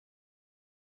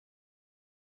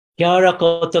Kia ora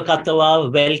koutou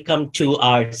katoa. Welcome to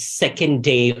our second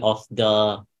day of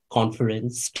the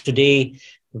conference. Today,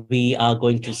 we are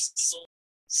going to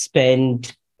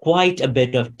spend quite a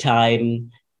bit of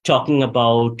time talking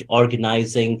about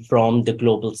organizing from the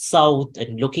global south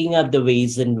and looking at the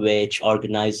ways in which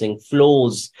organizing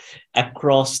flows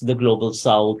across the global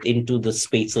south into the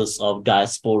spaces of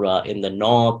diaspora in the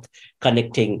north,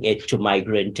 connecting it to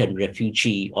migrant and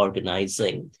refugee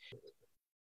organizing.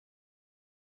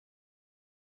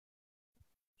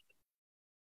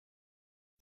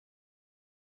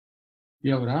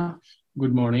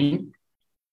 Good morning.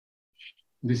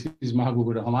 This is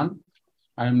Mahbubur Rahman.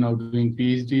 I am now doing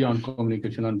PhD on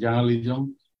communication and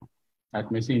journalism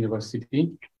at Massey University.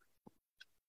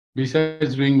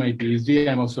 Besides doing my PhD,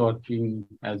 I'm also working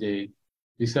as a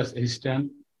research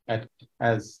assistant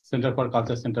as Center for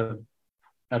Culture Center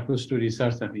Approach to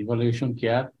Research and Evaluation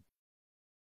Care.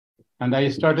 And I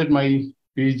started my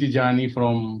PhD journey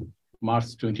from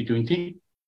March 2020.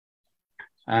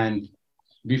 And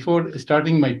before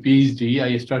starting my PhD,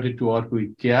 I started to work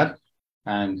with CARE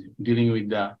and dealing with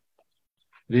the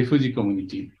refugee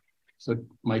community. So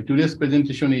my today's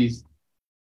presentation is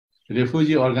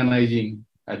refugee organizing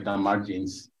at the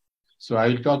margins. So I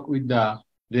will talk with the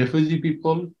refugee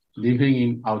people living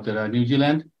in Aotearoa New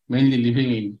Zealand, mainly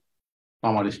living in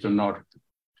Palmerston North.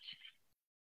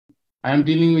 I am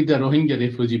dealing with the Rohingya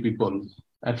refugee people.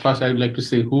 At first, I would like to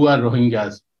say who are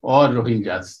Rohingyas or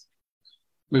Rohingyas.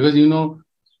 Because, you know,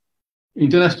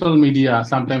 international media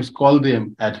sometimes call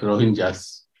them as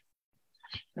Rohingyas.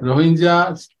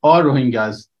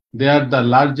 Rohingyas, they are the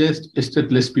largest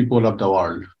stateless people of the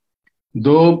world.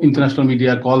 Though international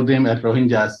media call them as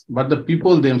Rohingyas, but the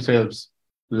people themselves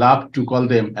love to call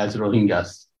them as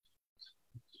Rohingyas.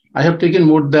 I have taken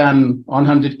more than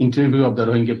 100 interviews of the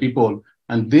Rohingya people,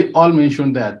 and they all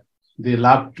mentioned that they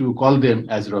love to call them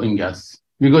as Rohingyas.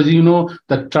 Because, you know,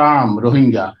 the term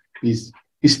Rohingya is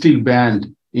still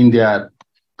banned in their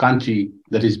country,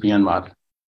 that is Myanmar.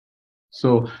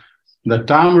 So the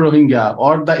term Rohingya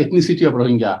or the ethnicity of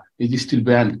Rohingya is still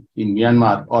banned in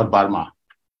Myanmar or Burma.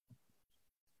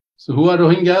 So who are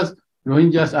Rohingyas?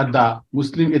 Rohingyas are the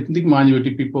Muslim ethnic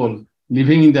minority people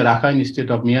living in the Rakhine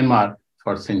state of Myanmar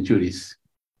for centuries.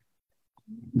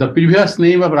 The previous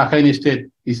name of Rakhine state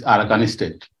is Arakan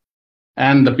state,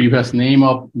 and the previous name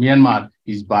of Myanmar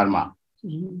is Burma.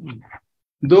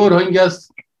 Though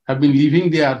Rohingyas have been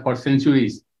living there for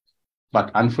centuries,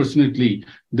 but unfortunately,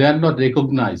 they are not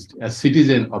recognized as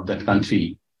citizens of that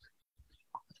country.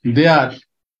 They are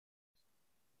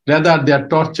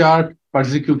tortured,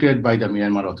 persecuted by the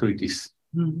Myanmar authorities.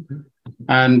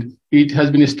 And it has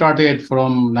been started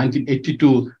from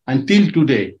 1982 until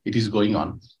today, it is going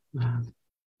on.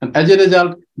 And as a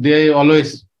result, they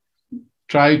always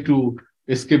try to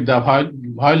escape the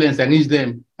violence against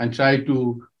them and try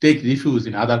to take refuge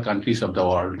in other countries of the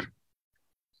world.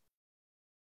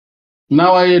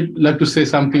 Now I'd like to say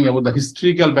something about the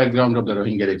historical background of the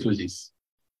Rohingya refugees.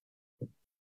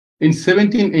 In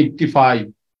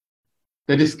 1785,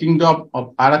 that is Kingdom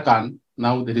of Arakan,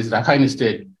 now that is Rakhine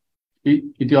state,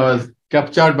 it was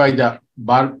captured by the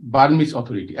Burmese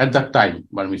authority, at that time,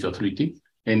 Burmese authority,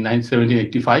 in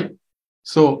 1785.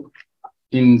 So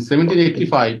in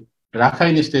 1785,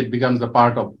 Rakhine state becomes a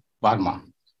part of Burma.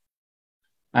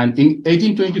 And in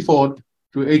 1824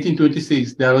 to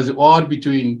 1826, there was a war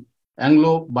between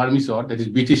Anglo-Burmese, that is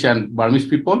British and Burmese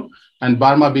people, and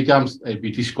Burma becomes a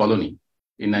British colony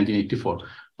in 1984.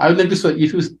 I would like to say,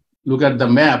 if you look at the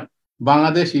map,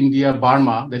 Bangladesh, India,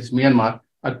 Burma, that is Myanmar,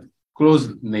 are close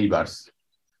neighbors.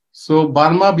 So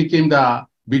Burma became the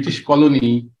British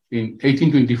colony in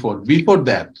 1824. Before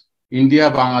that, India,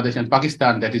 Bangladesh, and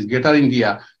Pakistan, that is Greater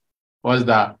India, was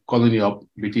the colony of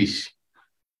British.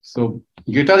 So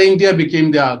Greater India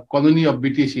became the colony of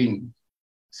British in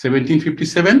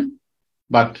 1757,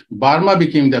 but Burma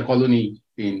became the colony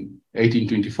in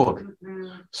 1824.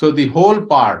 So the whole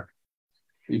part,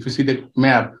 if you see the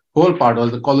map, whole part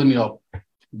was the colony of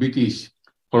British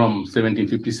from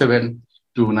 1757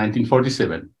 to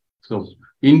 1947. So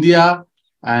India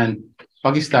and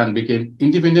Pakistan became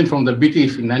independent from the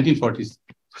British in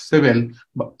 1947,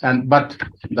 but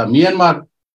the Myanmar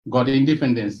got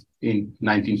independence in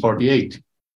 1948.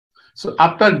 So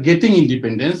after getting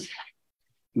independence,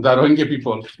 the Rohingya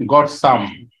people got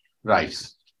some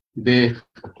rights. They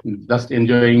just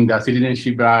enjoying the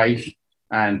citizenship rights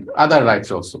and other rights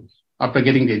also after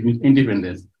getting the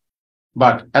independence.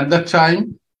 But at that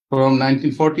time, from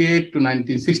 1948 to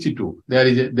 1962,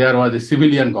 there was a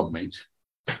civilian government.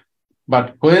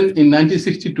 But when in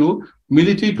 1962,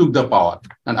 military took the power,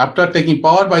 and after taking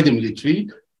power by the military,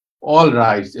 all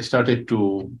rights started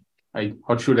to,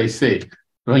 what should I say,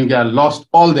 Rohingya lost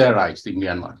all their rights in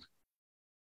Myanmar.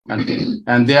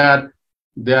 And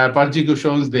their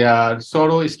persecutions, their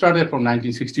sorrow started from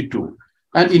 1962.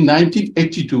 And in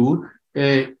 1982,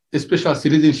 a special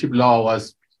citizenship law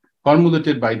was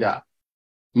formulated by the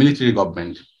military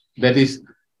government. That is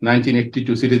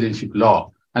 1982 citizenship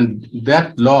law. And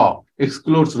that law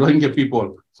excludes Rohingya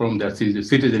people from their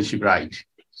citizenship right.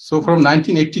 So from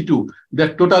 1982,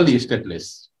 they're totally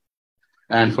stateless.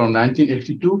 And from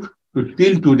 1982 to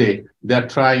till today, they're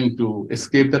trying to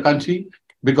escape the country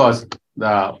because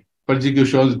the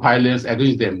persecutions, violence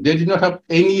against them, they did not have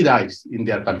any rights in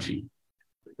their country.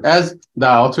 As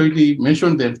the authority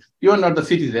mentioned them, you are not the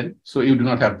citizen, so you do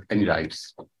not have any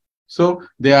rights. So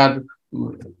there are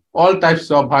all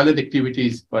types of violent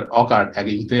activities were occurred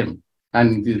against them.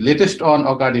 And the latest one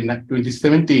occurred in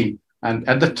 2017. And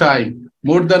at the time,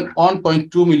 more than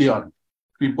 1.2 million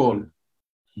people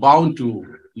bound to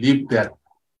leave their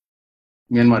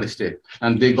Myanmar state,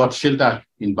 and they got shelter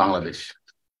in Bangladesh.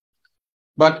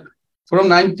 But from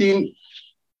here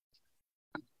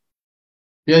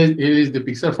is the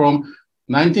picture from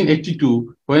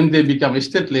 1982, when they become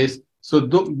stateless, so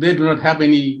they do not have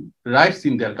any rights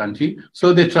in their country,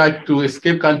 so they try to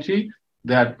escape country,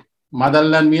 their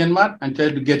motherland Myanmar, and try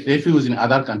to get refuge in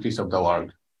other countries of the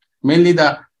world. Mainly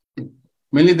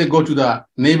they go to the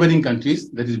neighboring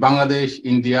countries, that is Bangladesh,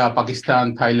 India,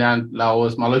 Pakistan, Thailand,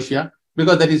 Laos, Malaysia,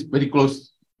 because that is very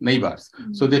close neighbors.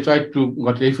 So they try to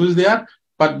get refuge there,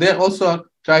 but they also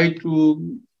try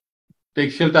to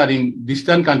take shelter in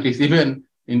distant countries, even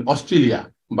in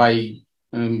Australia, by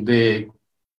they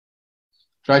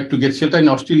tried to get shelter in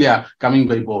Australia coming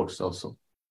by boats also.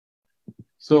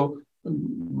 So,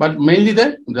 but mainly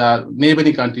the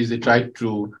neighboring countries, they tried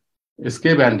to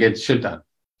escape and get shelter.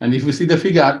 And if you see the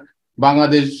figure,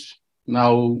 Bangladesh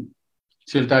now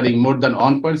sheltering more than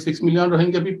 1.6 million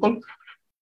Rohingya people.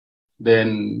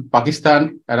 Then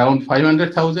Pakistan around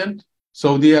 500,000,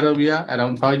 Saudi Arabia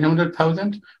around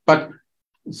 500,000. But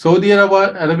Saudi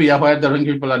Arabia, where the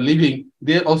Rohingya people are living,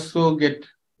 they also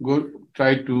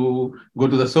try to go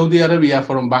to the Saudi Arabia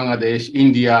from Bangladesh,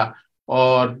 India,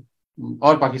 or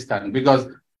Pakistan, because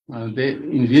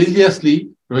religiously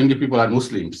Rohingya people are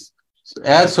Muslims. So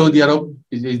as Saudi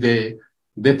Arabia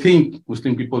they think,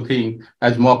 Muslim people think,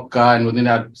 as Makkah and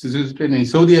Medina situated in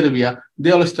Saudi Arabia,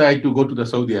 they always try to go to the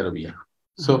Saudi Arabia.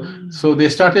 So they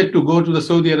started to go to the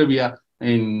Saudi Arabia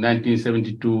in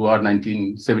 1972 or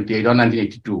 1978 or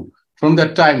 1982. From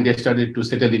that time, they started to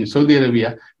settle in Saudi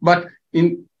Arabia. But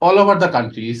in all over the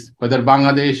countries, whether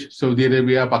Bangladesh, Saudi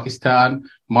Arabia, Pakistan,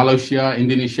 Malaysia,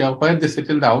 Indonesia, where they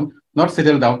not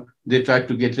settle down, they try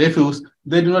to get refuge.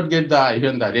 They do not get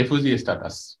even the refugee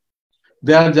status.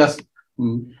 They are just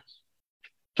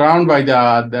termed by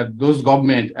those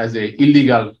government as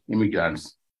illegal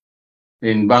immigrants.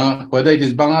 Whether it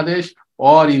is Bangladesh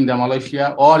or in the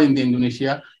Malaysia or in the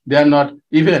Indonesia, they are not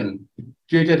even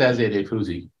treated as a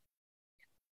refugee.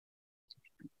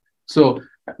 So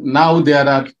now there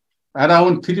are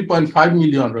around 3.5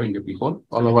 million Rohingya people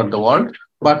all over the world,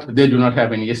 but they do not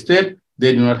have any state,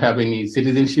 they do not have any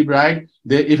citizenship right,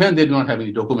 they do not have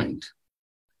any document.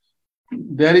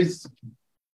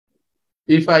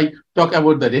 If I talk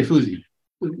about the refugee,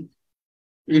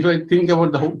 if I think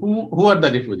about who are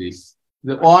the refugees,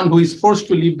 the one who is forced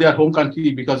to leave their home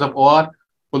country because of war,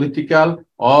 political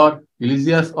or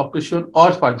religious oppression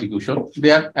or persecution,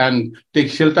 and take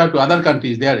shelter to other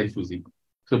countries, they are refugees.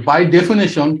 So by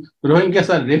definition, Rohingyas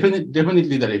are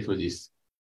definitely the refugees,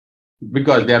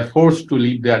 because they are forced to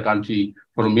leave their country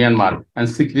from Myanmar and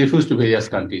seek refuge to various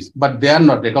countries, but they are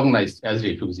not recognized as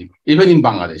refugees, even in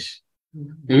Bangladesh.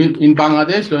 Even in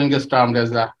Bangladesh, Rohingyas termed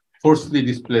as a forcibly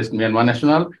displaced Myanmar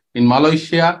national. In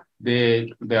Malaysia, they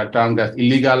are termed as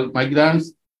illegal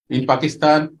migrants. In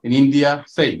Pakistan, in India,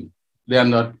 same. They are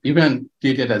not even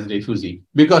treated as refugee,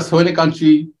 because when a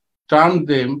country termed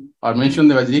them or mentioned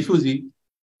them as refugee,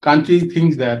 country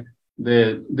thinks that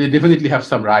they definitely have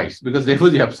some rights, because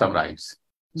refugees have some rights.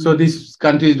 So these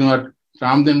countries do not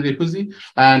term them refugee,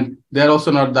 and they are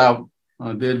also not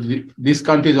these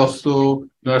countries also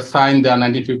not signed the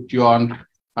 1951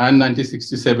 and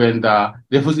 1967 the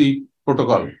refugee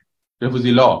protocol,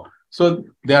 refugee law. So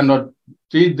they are not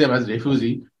treat them as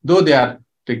refugee, though they are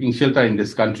taking shelter in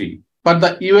this country. But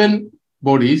the UN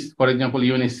bodies, for example,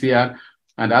 UNHCR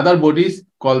and other bodies,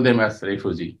 call them as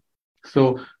refugee.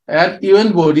 So at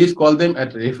UN bodies call them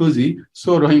as refugee,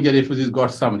 so Rohingya refugees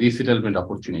got some resettlement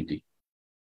opportunity.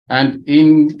 And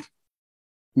in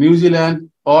New Zealand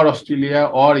or Australia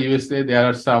or USA, there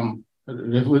are some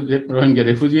Rohingya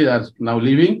refugees are now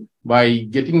living by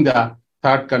getting the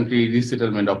third country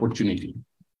resettlement opportunity.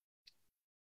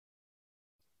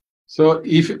 So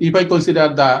if I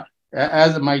consider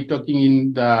as my talking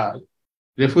in the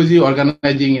refugee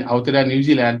organizing in Aotearoa New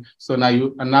Zealand, so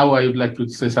now I would like to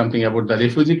say something about the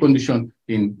refugee condition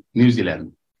in New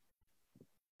Zealand.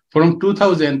 From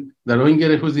 2000, the Rohingya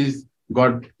refugees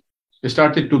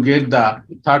started to get the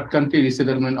third country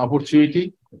resettlement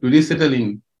opportunity to resettle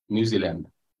in New Zealand.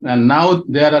 And now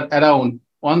there are around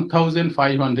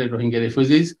 1,500 Rohingya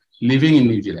refugees living in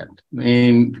New Zealand.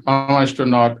 In Palmerston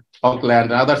North,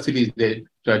 Auckland, and other cities, they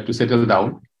try to settle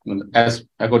down as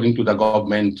according to the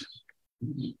government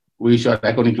wish or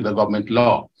according to the government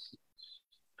law.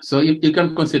 So you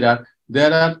can consider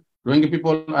there are Rohingya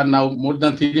people are now more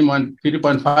than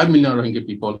 3.5 million Rohingya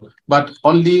people, but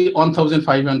only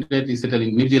 1,500 is settled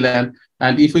in New Zealand.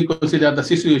 And if we consider the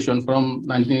situation from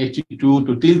 1982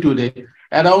 to till today,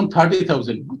 around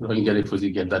 30,000 Rohingya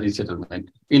refugees get the resettlement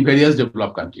in various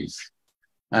developed countries.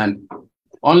 And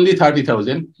only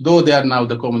 30,000, though they are now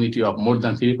the community of more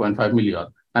than 3.5 million,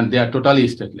 and they are totally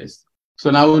stateless.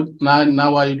 So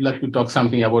now I would like to talk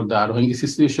something about the Rohingya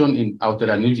situation in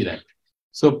Aotearoa New Zealand.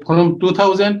 So from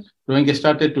 2000, Rohingya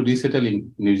started to resettle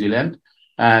in New Zealand.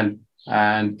 And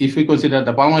if we consider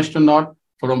the Palmerston North,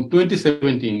 from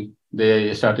 2017,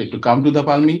 they started to come to the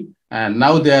Palmi. And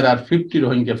now there are 50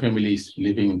 Rohingya families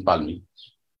living in Palmi.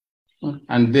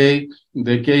 And they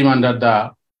came under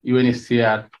the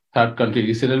UNHCR third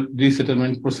country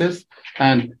resettlement process.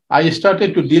 And I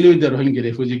started to deal with the Rohingya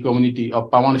refugee community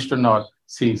of Palmerston North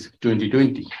since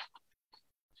 2020.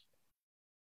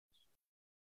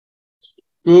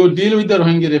 To deal with the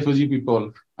Rohingya refugee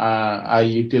people, I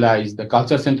utilize the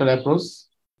culture center approach.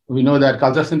 We know that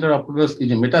culture center approach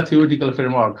is a meta-theoretical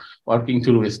framework working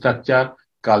through a structure,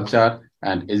 culture,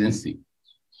 and agency.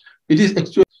 It is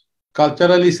actually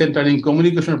culturally centering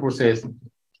communication process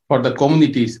for the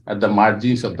communities at the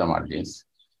margins of the margins.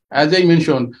 As I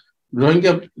mentioned,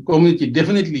 Rohingya community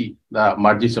definitely the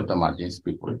margins of the margins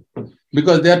people,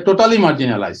 because they are totally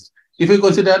marginalized. If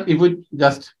we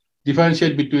just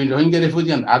differentiate between Rohingya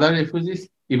refugees and other refugees,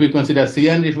 if we consider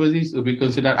Syrian refugees, if we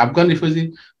consider Afghan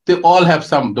refugees, they all have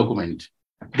some document.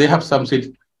 They have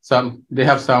they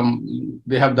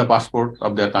have the passport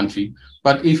of their country.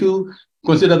 But if you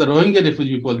consider the Rohingya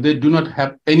refugee people, they do not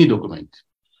have any document.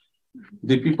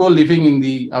 The people living in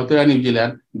the Aotearoa New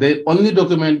Zealand, the only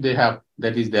document they have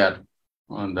that is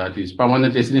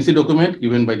permanent residency document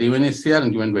given by the UNHCR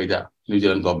and given by the New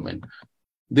Zealand government.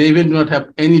 They even do not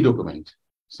have any document.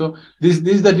 So this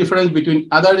is the difference between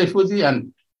other refugee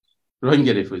and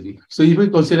Rohingya refugee. So if we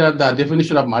consider the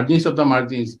definition of the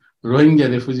margins, Rohingya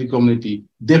refugee community,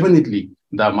 definitely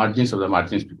the margins of the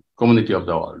margins community of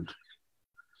the world.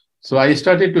 So I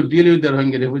started to deal with the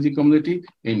Rohingya refugee community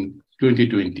in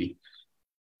 2020.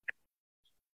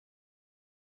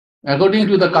 According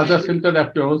to the culture center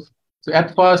approach, so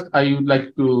at first I would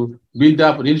like to build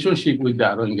up relationship with the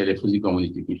Rohingya refugee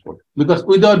community people, because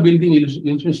without building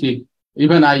relationship,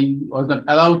 even I was not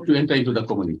allowed to enter into the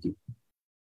community.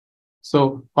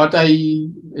 So what I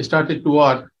started to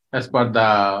work as per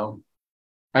the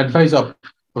advice of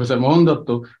Professor Mohan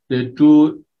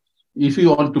Dutta, if you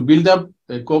want to build up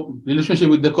a relationship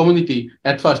with the community,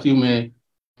 at first you may,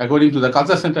 according to the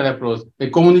culture center approach, a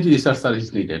community researcher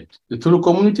is needed. Through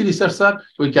community researcher,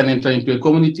 we can enter into a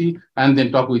community and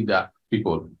then talk with the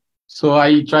people. So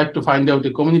I tried to find out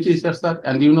a community researcher,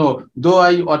 and though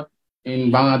I was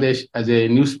in Bangladesh as a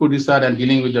news producer and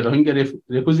dealing with the Rohingya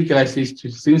refugee crisis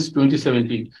since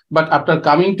 2017. But after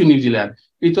coming to New Zealand,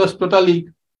 it was totally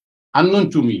unknown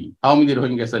to me how many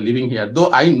Rohingyas are living here,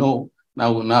 though I know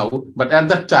now, but at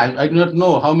that time, I do not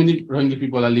know how many Rohingya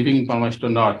people are living in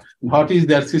Palmerston North, what is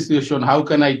their situation, how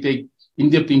can I take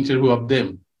in-depth interview of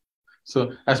them.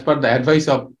 So as per the advice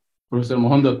of Professor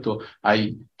Mohan Dutta,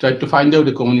 I tried to find out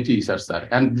a community researcher.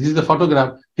 And this is the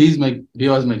photograph. He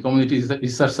was my community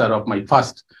researcher of my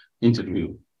first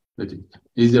interview.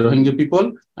 He's the Rohingya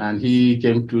people, and he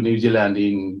came to New Zealand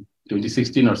in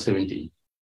 2016 or 17.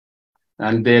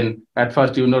 And then at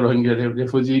first, Rohingya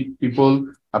refugee people,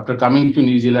 after coming to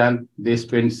New Zealand, they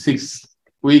spent 6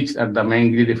 weeks at the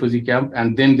Mangri refugee camp,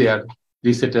 and then they are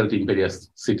resettled in various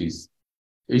cities.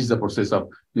 This is the process of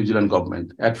New Zealand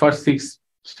government. At first, six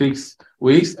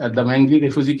weeks at the Mangri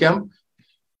refugee camp,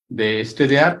 they stay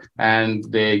there, and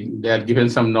they are given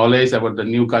some knowledge about the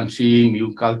new country,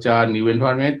 new culture, new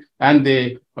environment, and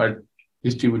they were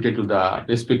distributed to the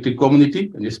respective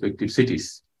community and respective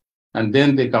cities. And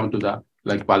then they come to the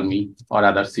Palmi or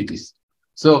other cities.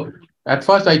 So at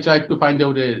first I tried to find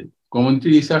out a community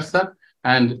researcher,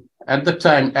 and at the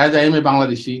time, as I am a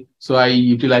Bangladeshi, so I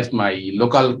utilized my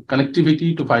local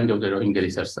connectivity to find out the Rohingya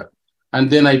researcher. And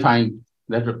then I find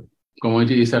that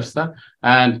community researcher.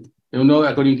 And,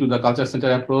 according to the culture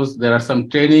center approach, there are some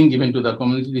training given to the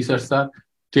community researcher,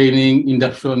 training,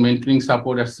 induction, mentoring,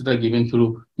 support, etc., given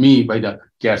through me by the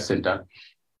care center.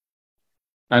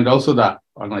 And also the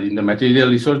organizing the material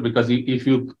resource, because if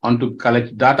you want to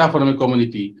collect data from a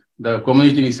community, the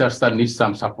community researcher needs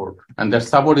some support, and that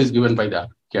support is given by the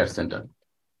care center.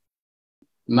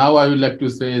 Now I would like to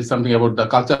say something about the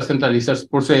culture center research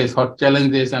process, what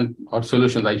challenges and what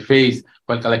solutions I face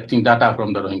while collecting data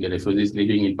from the Rohingya refugees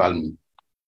living in Palmi.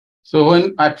 So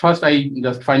when at first I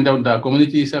just find out the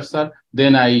community researcher,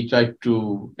 then I try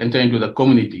to enter into the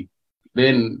community.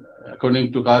 Then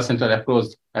according to culture center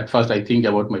approach, at first I think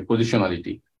about my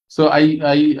positionality. So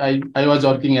I was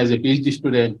working as a PhD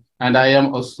student, and I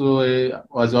am also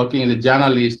was working as a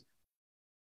journalist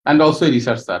and also a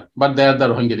researcher, but they are the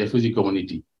Rohingya refugee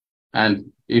community.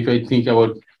 And if I think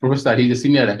about professor, he's a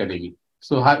senior academic.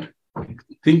 So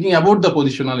thinking about the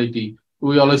positionality,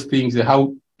 we always think,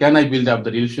 how can I build up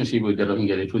the relationship with the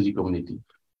Rohingya refugee community?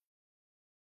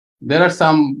 There are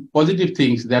some positive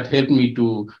things that help me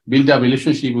to build a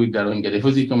relationship with the Rohingya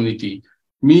refugee community.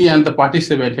 Me and the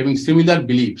participant having similar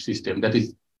belief system, that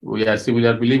is, we are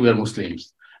similar belief, we are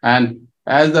Muslims. And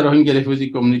as the Rohingya refugee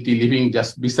community living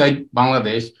just beside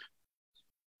Bangladesh,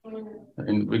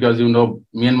 and because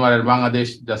Myanmar and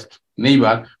Bangladesh just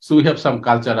neighbor, so we have some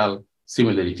cultural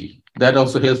similarity. That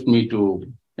also helps me to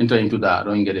enter into the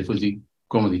Rohingya refugee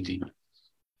community.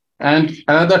 And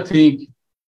another thing,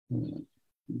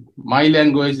 my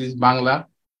language is Bangla,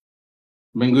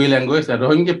 Bengali language. The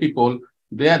Rohingya people,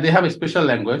 they have a special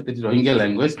language, that is Rohingya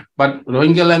language, but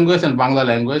Rohingya language and Bangla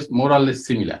language more or less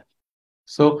similar.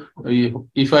 So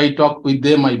if I talk with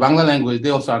them my Bangla language,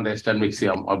 they also understand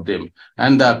maximum of them.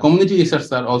 And the community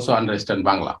researchers also understand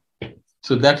Bangla.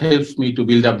 So that helps me to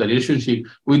build up the relationship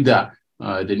with the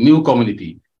new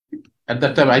community. At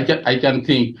that time, I can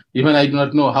think, even I do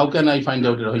not know, how can I find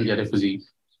out a Rohingya refugee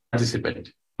participant?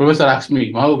 Professor asked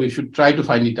me, how we should try to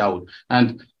find it out.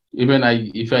 And even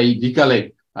if I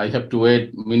recollect, I have to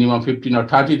wait minimum 15 or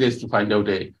 30 days to find out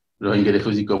a Rohingya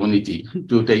refugee community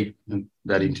to take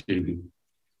that interview.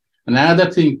 And another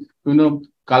thing,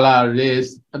 color,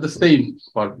 race are the same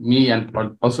for me and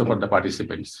also for the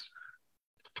participants.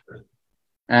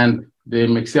 And the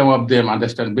maximum of them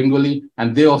understand Bengali,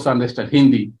 and they also understand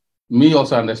Hindi. Me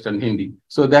also understand Hindi.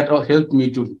 So that all helped me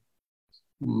to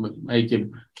make a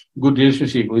good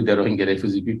relationship with the Rohingya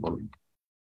refugee people.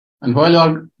 And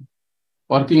while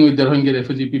working with the Rohingya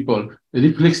refugee people,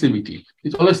 the reflexivity,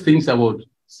 it always thinks about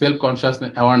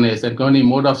self-consciousness, awareness, and any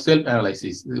mode of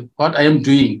self-analysis. What I am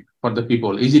doing for the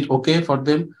people, is it okay for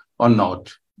them or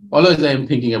not? Always I am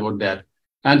thinking about that.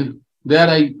 And there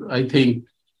I think,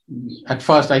 at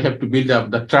first I have to build up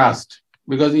the trust,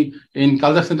 because in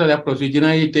culture center approach, we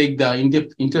generally take the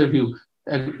in-depth interview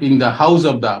in the house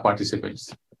of the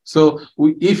participants. So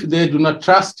if they do not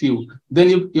trust you, then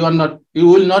you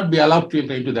will not be allowed to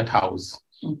enter into that house.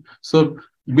 So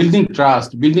building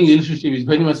trust, building relationship is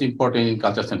very much important in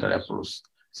culture center approach.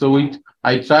 So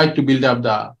I try to build up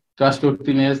the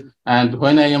trustworthiness, and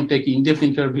when I am taking in-depth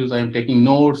interviews, I am taking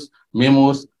notes,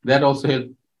 memos, that also helps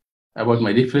about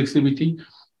my reflexivity.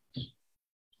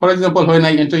 For example, when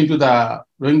I enter into the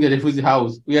Rohingya refugee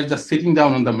house, we are just sitting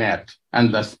down on the mat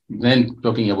and then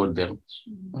talking about them.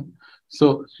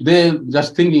 So they're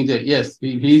just thinking that, yes,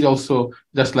 he is also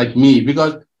just like me.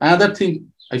 Because another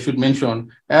thing I should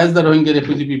mention, as the Rohingya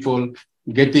refugee people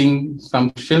getting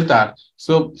some shelter,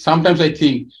 so sometimes I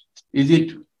think, is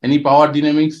it any power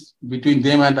dynamics between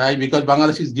them and I? Because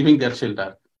Bangladesh is giving that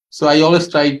shelter. So I always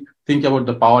try to think about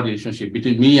the power relationship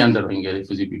between me and the Rohingya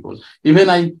refugee people.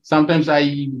 Even sometimes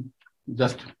I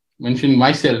just mention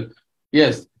myself,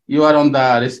 yes, you are on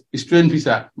the student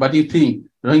visa, but you think,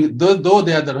 though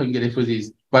they are the Rohingya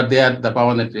refugees, but they are the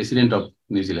permanent resident of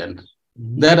New Zealand.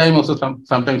 That I'm also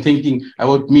sometimes thinking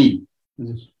about me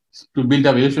to build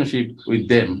a relationship with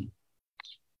them.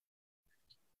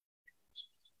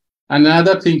 And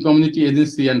another thing, community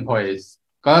agency and voice.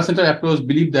 Culture center approach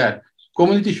believe that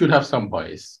community should have some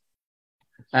voice.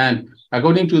 And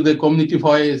according to the community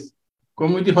voice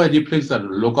reflects the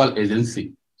local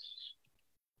agency.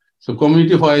 So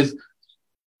community voice,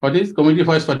 what is community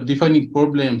voice? For defining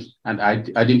problems and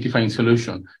identifying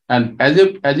solutions. And as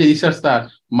a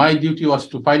researcher, my duty was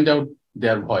to find out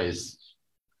their voice.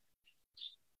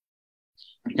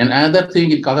 And another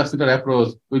thing in culture center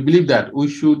approach, we believe that we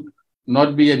should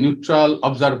not be a neutral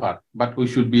observer, but we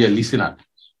should be a listener.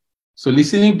 So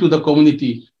listening to the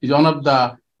community is one of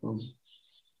the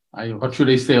what should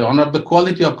I say, one of the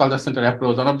quality of culture center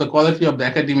approach, one of the quality of the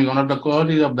academic, one of the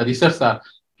quality of the researcher,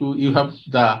 you have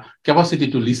the capacity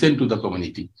to listen to the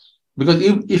community. Because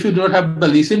if you don't have the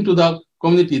listen to the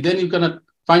community, then you cannot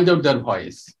find out their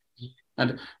voice.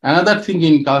 And another thing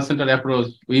in culture center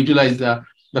approach, we utilize the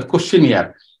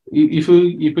questionnaire. If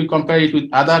we compare it with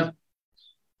other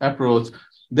approach,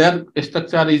 their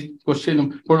structure is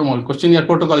questionnaire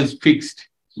protocol is fixed.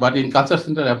 But in culture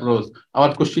center approach,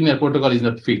 our questionnaire protocol is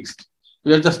not fixed.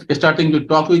 We are just starting to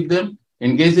talk with them,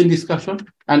 engage in discussion,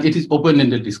 and it is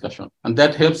open-ended discussion. And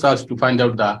that helps us to find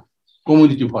out the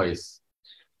community voice.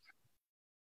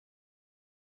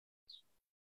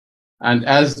 And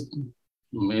as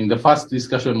in the first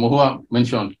discussion, Mohan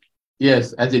mentioned,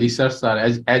 yes, as a researcher,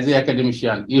 as an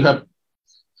academician, you have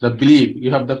the belief,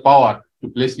 you have the power to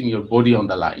placing your body on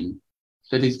the line.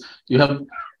 That is, you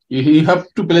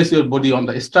have to place your body on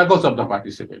the struggles of the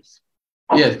participants.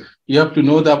 Yes, you have to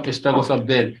know the struggles of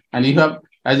them, and you have,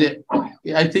 I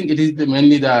think it is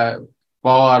mainly the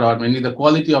power or mainly the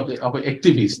quality of an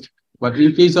activist. But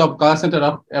in case of culture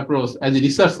center approach, as a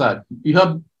researcher,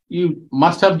 you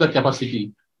must have the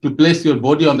capacity to place your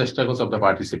body on the struggles of the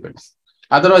participants.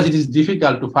 Otherwise, it is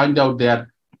difficult to find out their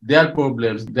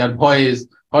problems, their voice,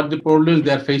 what the problems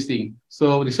they are facing.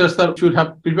 So researchers should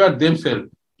have prepared themselves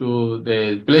to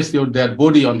place their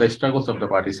body on the struggles of the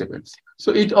participants.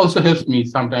 So it also helps me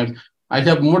sometimes. I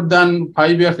have more than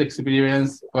 5 years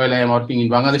experience while I am working in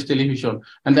Bangladesh television,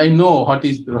 and I know what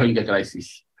is the Rohingya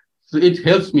crisis. So it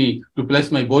helps me to place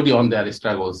my body on their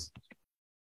struggles.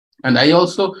 And I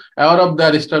also aware of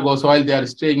their struggles while they are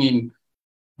staying in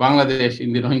Bangladesh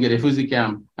in the Rohingya refugee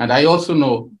camp. And I also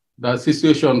know the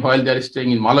situation while they are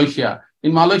staying in Malaysia.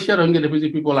 In Malaysia, Rohingya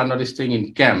refugee people are not staying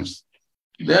in camps.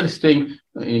 They are staying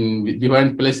in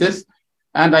different places.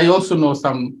 And I also know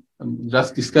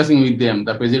just discussing with them,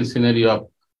 the present scenario of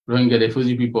Rohingya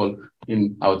refugee people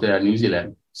in Aotearoa New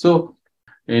Zealand. So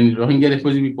in Rohingya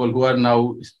refugee people who are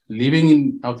now living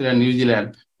in Aotearoa New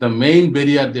Zealand, the main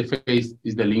barrier they face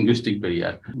is the linguistic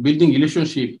barrier. Building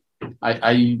relationship,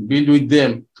 I build with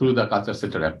them through the culture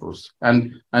center approach.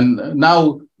 And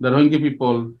now the Rohingya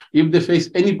people, if they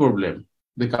face any problem,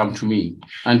 they come to me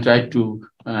and try to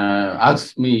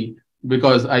ask me,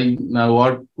 because I now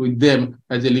work with them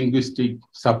as a linguistic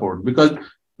support. Because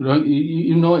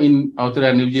you know, in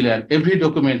Aotearoa New Zealand, every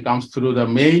document comes through the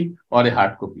mail or a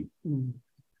hard copy.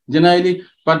 Generally,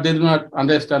 but they do not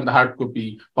understand the hard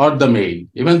copy or the mail.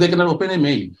 Even they cannot open a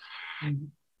mail.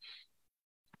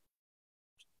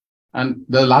 And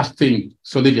the last thing,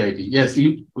 solidarity. Yes,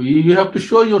 you have to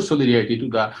show your solidarity to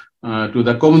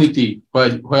the community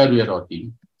where we are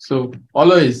working. So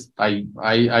always I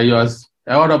was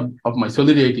aware of my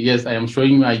solidarity. Yes, I am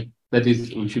showing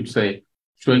we should say,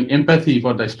 showing empathy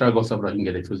for the struggles of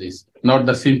Rohingya refugees, not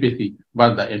the sympathy,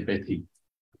 but the empathy.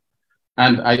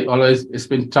 And I always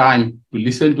spend time to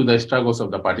listen to the struggles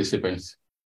of the participants.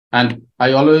 And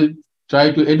I always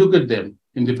try to educate them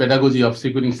in the pedagogy of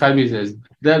securing services.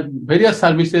 There are various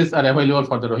services are available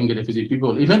for the Rohingya refugee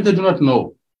people, even they do not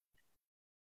know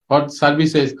what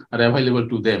services are available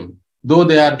to them. Though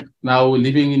they are now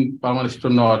living in permanent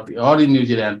North or in New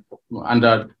Zealand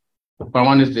under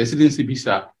permanent residency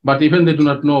visa, but even they do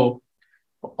not know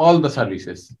all the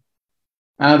services.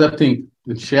 Another thing,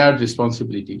 the shared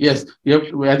responsibility. Yes,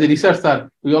 as a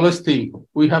researcher, we always think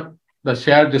we have the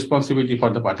shared responsibility for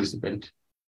the participant.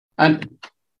 And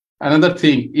another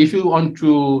thing, if you want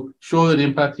to show your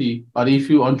empathy or if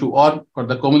you want to work for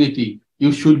the community,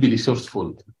 you should be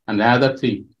resourceful. And another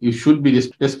thing, you should be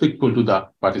respectful to the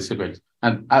participants.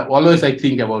 And I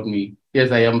think about me,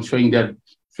 yes, I am showing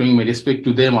my respect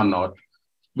to them or not.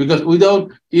 Because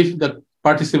if the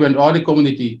participant or the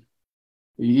community,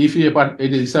 if a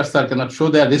researcher cannot show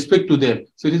their respect to them,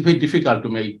 so it is very difficult to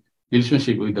make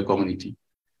relationship with the community.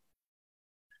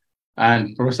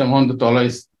 And Professor Mohan Dutta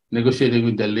always negotiating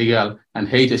with the legal and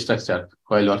hate structure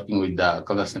while working with the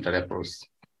culture center approach.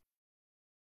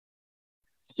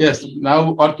 Yes,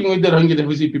 now working with the Rohingya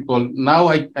refugee people, now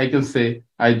I can say,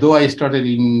 though I started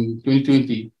in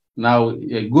 2020, now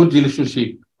a good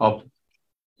relationship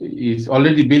is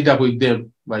already built up with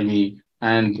them by me.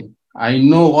 And I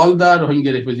know all the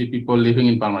Rohingya refugee people living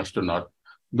in permanent North.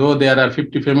 Though there are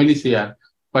 50 families here,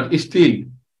 but still,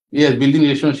 yes, building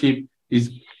relationship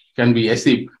can be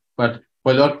achieved. But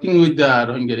while working with the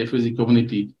Rohingya refugee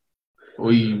community,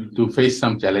 we do face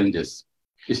some challenges.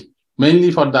 It's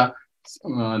mainly for the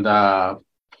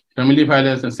family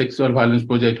violence and sexual violence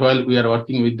project. While we are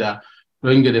working with the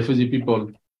Rohingya refugee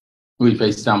people, we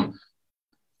face some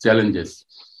challenges.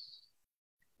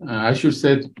 I should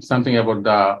say something about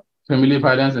the family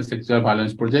violence and sexual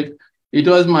violence project. It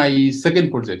was my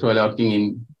second project while working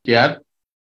in care.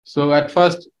 So at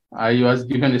first, I was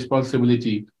given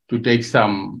responsibility to take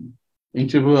some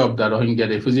interview of the Rohingya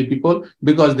refugee people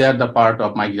because they are the part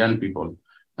of migrant people.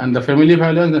 And the family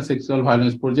violence and sexual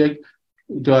violence project,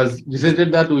 it was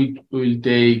decided that we will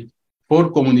take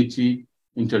 4 community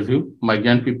interview,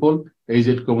 migrant people,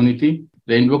 aged community,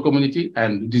 rainbow community,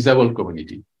 and disabled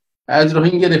community. As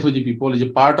Rohingya refugee people is a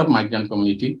part of migrant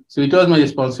community, so it was my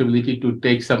responsibility to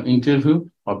take some interview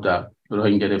of the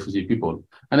Rohingya refugee people.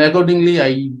 And accordingly,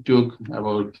 I took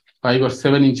about 5 or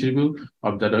 7 interview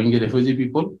of the Rohingya refugee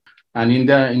people. And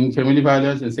in family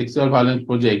violence and sexual violence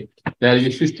project, there is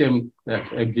a system that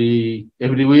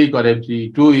every week or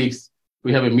every 2 weeks,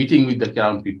 we have a meeting with the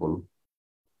Crown people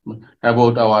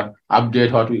about our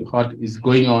update, what is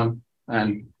going on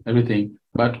and everything.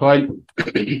 But while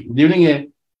during a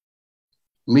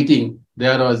meeting,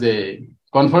 there was a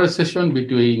conversation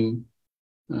between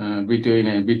a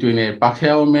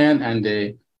Pakhya woman and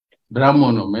a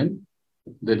Brahmin woman.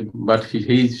 But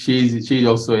she's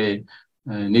also a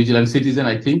New Zealand citizen,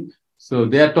 I think. So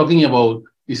they are talking about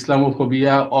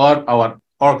Islamophobia or our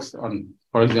orcs on,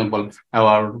 for example,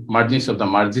 our margins of the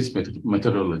margins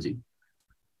methodology.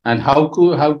 And how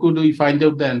could we find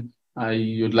out then?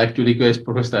 I would like to request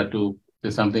Professor to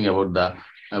say something about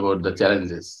the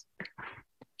challenges.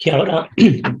 Kia ora.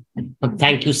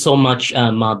 Thank you so much,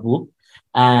 Mahbub.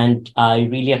 And I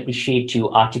really appreciate you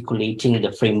articulating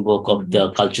the framework of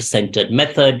the culture-centered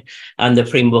method and the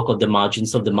framework of the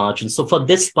margins of the margins. So for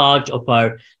this part of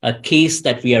our case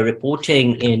that we are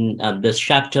reporting in this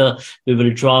chapter, we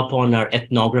will draw upon our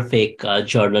ethnographic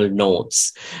journal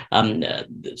notes.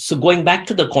 So going back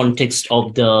to the context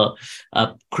of the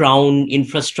Crown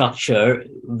infrastructure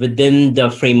within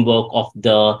the framework of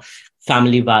the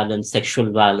family violence,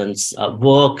 sexual violence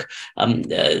work.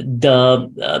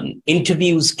 The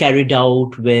interviews carried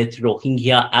out with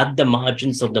Rohingya at the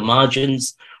margins of the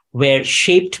margins were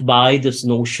shaped by this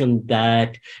notion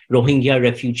that Rohingya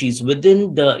refugees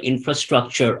within the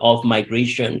infrastructure of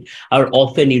migration are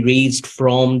often erased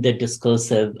from the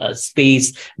discursive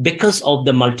space because of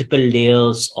the multiple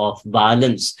layers of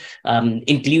violence,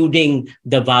 including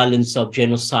the violence of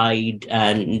genocide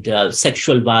and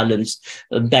sexual violence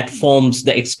that forms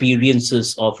the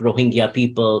experiences of Rohingya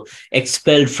people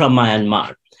expelled from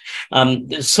Myanmar.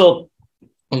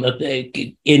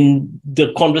 In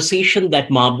the conversation that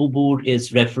Mahbubur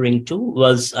is referring to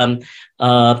was a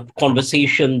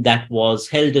conversation that was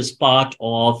held as part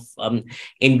of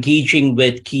engaging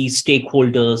with key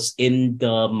stakeholders in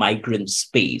the migrant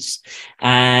space.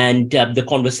 And the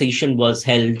conversation was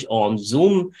held on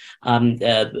Zoom, and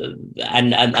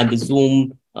the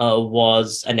Zoom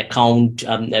was an account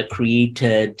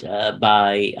created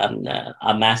by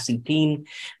a Massey team.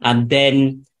 And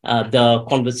then the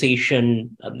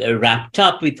conversation wrapped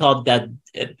up. We thought that,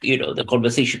 the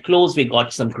conversation closed. We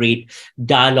got some great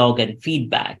dialogue and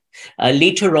feedback.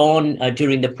 Later on,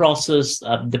 during the process,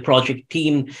 the project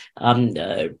team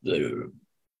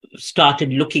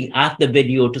started looking at the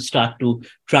video to start to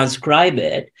transcribe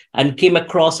it and came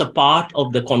across a part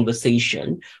of the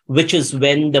conversation, which is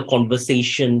when the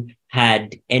conversation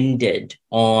had ended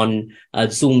on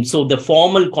Zoom. So the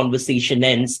formal conversation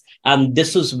ends, and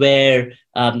this is where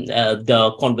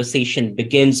the conversation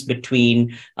begins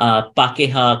between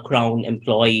Pakeha Crown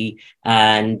employee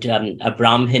and a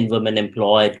Brahmin woman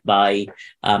employed by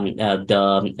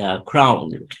the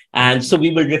Crown. And so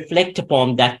we will reflect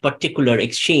upon that particular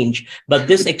exchange. But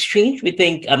this exchange, we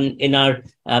think, in our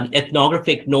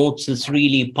ethnographic notes is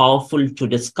really powerful to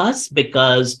discuss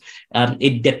because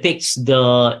it depicts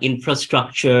the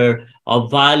infrastructure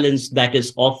of violence that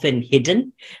is often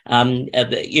hidden.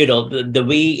 The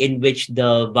way in which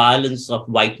the violence of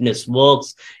whiteness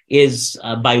works is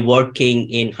by working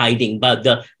in hiding, but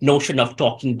the notion of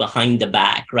talking behind the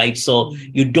back, right? So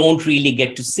you don't really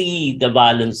get to see the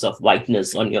violence of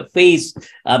whiteness on your face,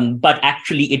 but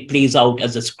actually it plays out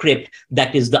as a script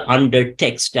that is the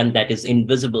undertext and that is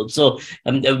invisible. So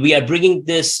we are bringing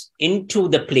this into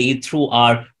the play through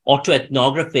our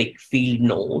autoethnographic field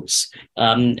notes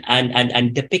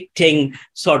and depicting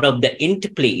sort of the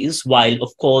interplays while,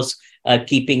 of course,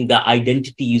 keeping the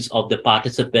identities of the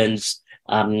participants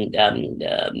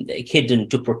hidden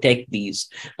to protect these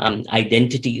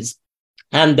identities.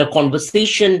 And the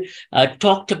conversation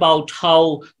talked about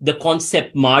how the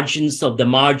concept margins of the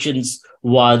margins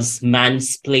was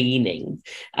mansplaining.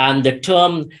 And the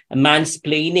term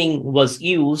mansplaining was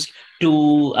used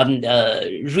to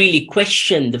really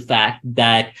question the fact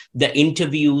that the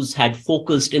interviews had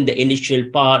focused in the initial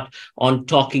part on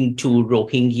talking to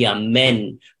Rohingya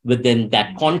men within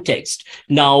that context.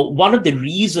 Now, one of the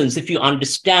reasons, if you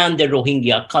understand the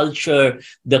Rohingya culture,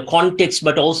 the context,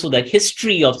 but also the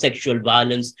history of sexual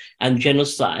violence and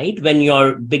genocide, when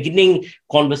you're beginning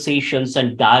conversations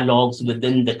and dialogues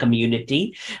within the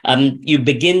community, you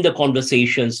begin the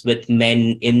conversations with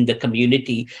men in the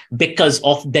community because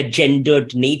of the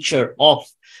gendered nature of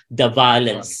the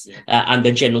violence and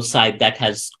the genocide that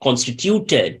has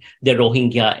constituted the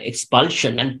Rohingya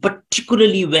expulsion. And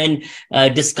particularly when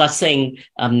discussing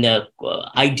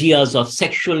ideas of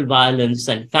sexual violence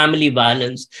and family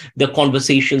violence, the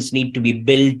conversations need to be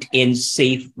built in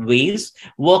safe ways,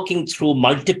 working through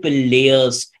multiple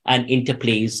layers and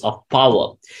interplays of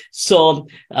power. So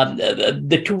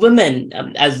the two women,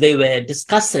 as they were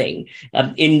discussing,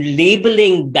 in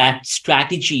labeling that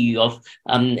strategy of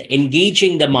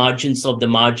engaging the margins of the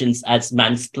margins as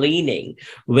mansplaining,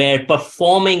 were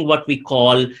performing what we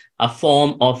call a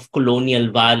form of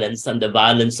colonial violence and the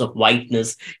violence of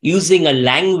whiteness, using a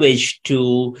language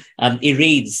to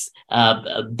erase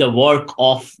the work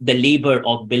of the labor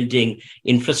of building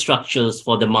infrastructures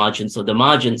for the margins of the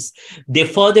margins. They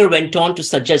further went on to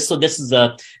suggest, so this is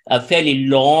a fairly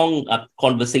long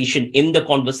conversation. In the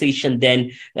conversation,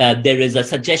 then there is a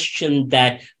suggestion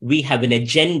that we have an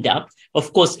agenda.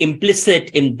 Of course, implicit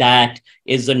in that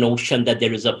is the notion that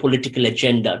there is a political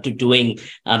agenda to doing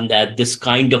this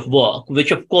kind of work,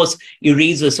 which of course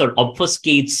erases or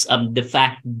obfuscates the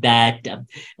fact that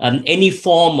any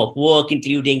form of work,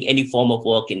 including any form of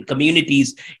work in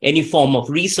communities, any form of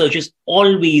research, is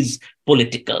always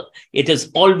political. It is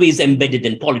always embedded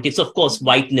in politics. Of course,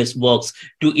 whiteness works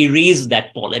to erase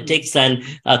that politics, and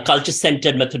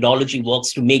culture-centered methodology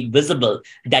works to make visible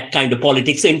that kind of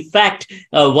politics. So in fact,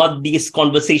 what this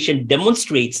conversation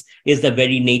demonstrates is the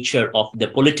very nature of the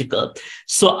political.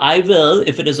 So I will,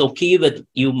 if it is okay with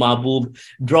you, Mahbub,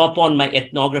 drop on my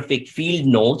ethnographic field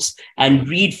notes and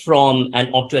read from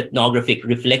an autoethnographic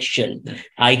reflection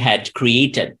I had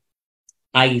created.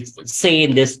 I say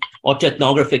in this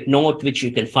autoethnographic note, which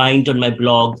you can find on my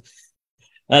blog,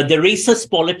 the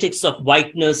racist politics of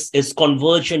whiteness is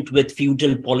convergent with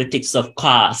feudal politics of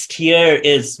caste. Here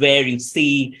is where you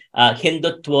see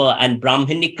Hindutva and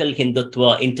Brahminical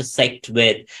Hindutva intersect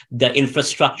with the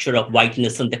infrastructure of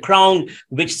whiteness and the crown,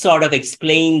 which sort of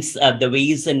explains the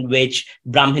ways in which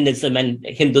Brahminism and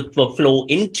Hindutva flow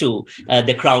into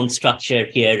the crown structure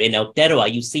here in Aotearoa.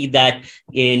 You see that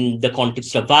in the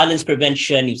context of violence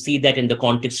prevention, you see that in the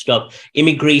context of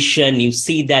immigration, you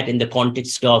see that in the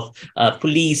context of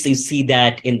police, you see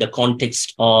that in the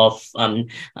context of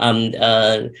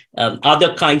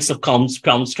other kinds of crown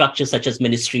structures, such as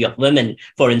Ministry of Women,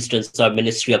 for instance, or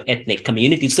Ministry of Ethnic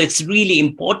Communities. So it's really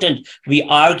important, we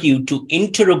argue, to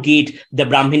interrogate the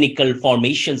Brahminical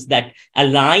formations that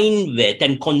align with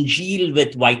and congeal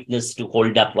with whiteness to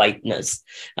hold up whiteness.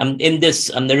 In this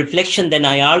the reflection, then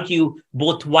I argue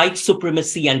both white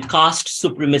supremacy and caste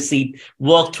supremacy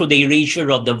work through the erasure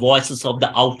of the voices of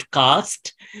the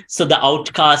outcast. So the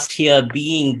outcast here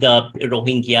being the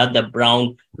Rohingya, the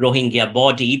brown Rohingya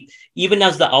body, even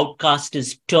as the outcast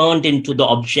is turned into the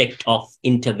object of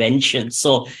intervention.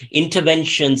 So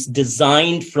interventions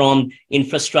designed from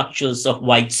infrastructures of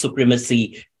white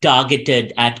supremacy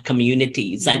targeted at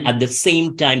communities, and at the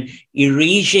same time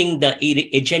erasing the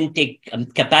agentic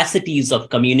capacities of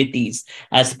communities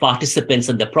as participants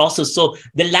in the process. So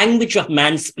the language of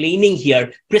mansplaining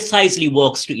here precisely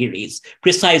works to erase,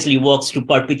 precisely works to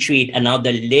perpetuate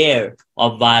another layer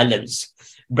of violence.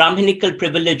 Brahminical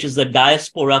privilege is the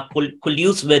diaspora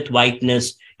colludes with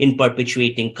whiteness in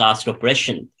perpetuating caste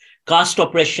oppression. Caste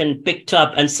oppression picked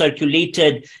up and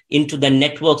circulated into the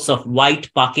networks of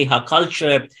white Pakeha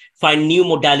culture, find new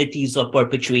modalities of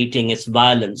perpetuating its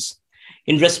violence.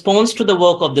 In response to the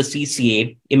work of the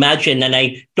CCA, imagine, and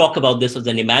I talk about this as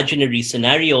an imaginary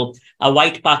scenario, a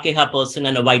white Pakeha person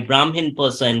and a white Brahmin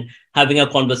person having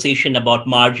a conversation about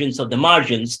margins of the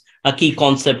margins, a key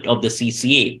concept of the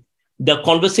CCA. The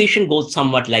conversation goes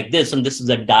somewhat like this, and this is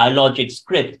a dialogic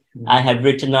script I have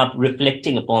written up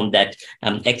reflecting upon that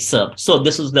excerpt. So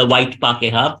this is the white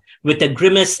Pakeha with a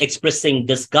grimace expressing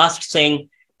disgust, saying,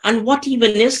 "And what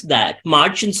even is that?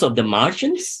 Margins of the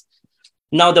margins?"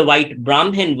 Now the white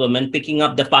Brahmin woman, picking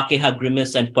up the Pakeha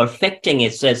grimace and perfecting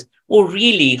it, says, "Oh,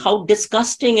 really? How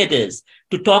disgusting it is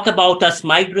to talk about us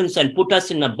migrants and put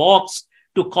us in a box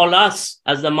to call us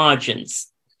as the margins."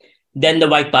 Then the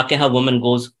white Pakeha woman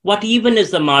goes, "What even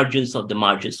is the margins of the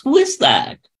margins? Who is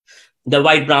that?" The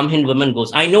white Brahmin woman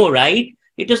goes, "I know, right?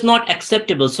 It is not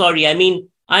acceptable. Sorry, I mean,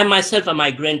 I myself a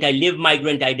migrant. I live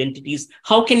migrant identities.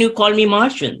 How can you call me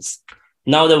margins?"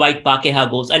 Now the white Pakeha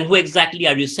goes, "And who exactly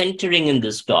are you centering in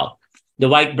this talk?" The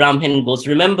white Brahmin goes,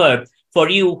 remember, for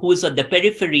you who is at the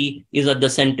periphery is at the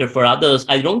center for others.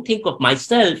 I don't think of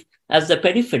myself as the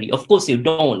periphery. Of course you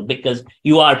don't, because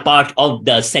you are part of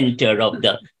the center of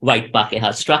the white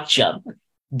Pakeha structure.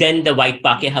 Then the white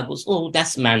Pakeha goes, oh,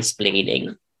 that's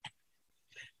mansplaining.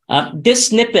 This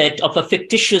snippet of a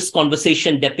fictitious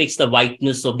conversation depicts the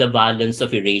whiteness of the violence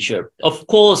of erasure. Of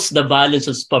course, the violence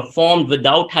is performed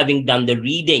without having done the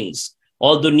readings,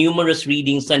 although numerous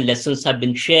readings and lessons have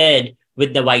been shared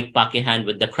with the white Pakeha and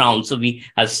with the Crown. So we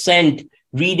have sent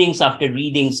readings after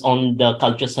readings on the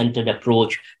culture-centered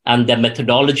approach and the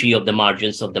methodology of the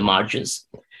margins of the margins.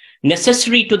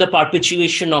 Necessary to the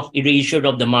perpetuation of erasure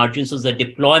of the margins is the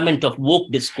deployment of woke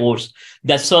discourse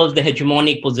that serves the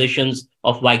hegemonic positions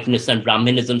of whiteness and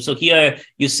Brahminism. So here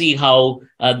you see how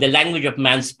the language of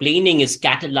mansplaining is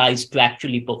catalyzed to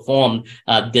actually perform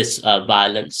this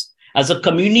violence. As a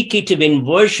communicative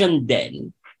inversion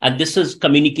then, and this is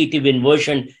communicative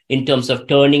inversion in terms of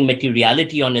turning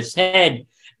materiality on its head,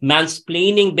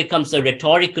 mansplaining becomes a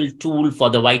rhetorical tool for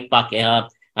the white Pakeha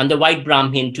and the white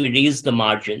Brahmin to erase the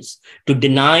margins, to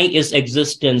deny its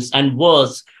existence, and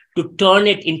worse, to turn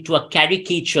it into a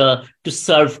caricature to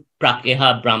serve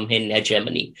Pakeha Brahmin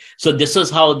hegemony. So this is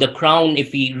how the Crown,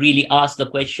 if we really ask the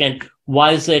question,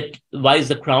 why is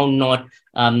the Crown not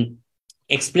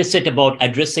explicit about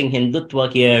addressing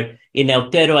Hindutva here in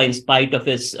Aotearoa, in spite of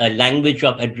its language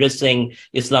of addressing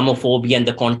Islamophobia in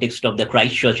the context of the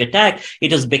Christchurch attack?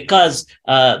 It is because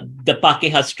the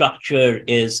Pakeha structure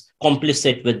is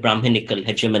complicit with Brahminical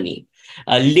hegemony.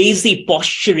 Lazy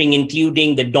posturing,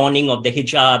 including the donning of the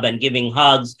hijab and giving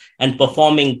hugs and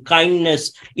performing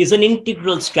kindness, is an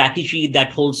integral strategy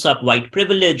that holds up white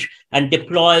privilege and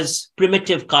deploys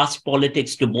primitive caste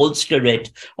politics to bolster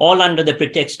it, all under the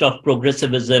pretext of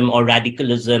progressivism or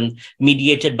radicalism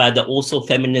mediated by the also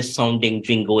feminist-sounding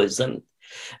jingoism.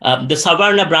 The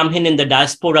Savarna Brahmin in the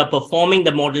diaspora performing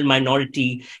the model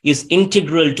minority is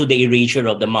integral to the erasure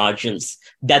of the margins,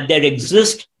 that there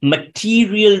exist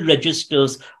material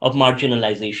registers of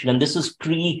marginalization. And this is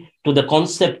key to the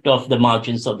concept of the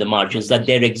margins, that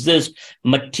there exist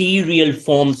material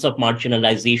forms of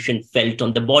marginalization felt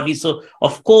on the body. So,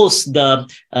 of course, the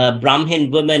Brahmin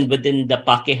women within the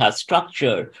Pakeha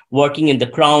structure working in the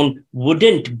Crown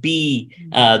wouldn't be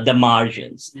the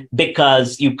margins,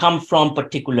 because you come from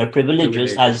particular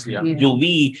privileges, as do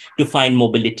we, to find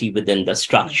mobility within the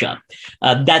structure.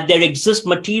 That there exist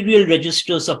material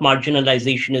registers of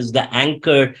marginalization is the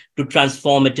anchor to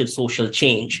transformative social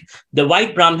change. The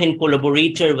white Brahmin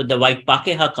collaborator with the white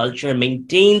Pakeha culture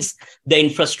maintains the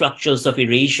infrastructures of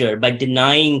erasure by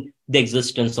denying the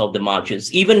existence of the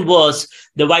margins. Even worse,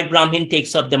 the white Brahmin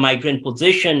takes up the migrant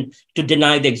position to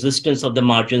deny the existence of the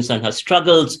margins and her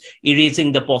struggles,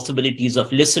 erasing the possibilities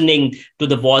of listening to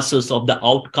the voices of the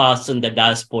outcasts in the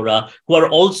diaspora, who are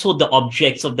also the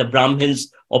objects of the Brahmins'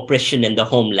 oppression in the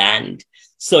homeland.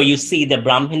 So you see the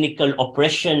Brahminical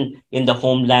oppression in the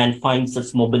homeland finds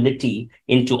its mobility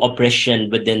into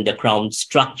oppression within the Crown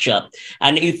structure.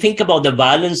 And you think about the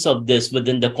violence of this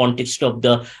within the context of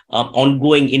the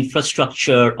ongoing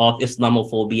infrastructure of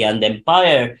Islamophobia and the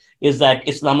empire, is that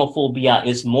Islamophobia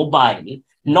is mobile,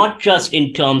 not just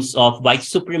in terms of white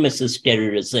supremacist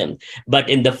terrorism,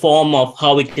 but in the form of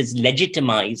how it is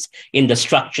legitimized in the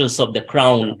structures of the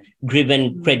Crown,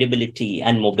 driven credibility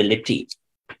and mobility.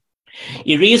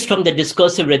 Erased from the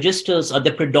discursive registers are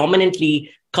the predominantly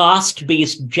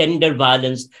caste-based gender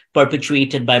violence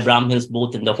perpetuated by Brahmins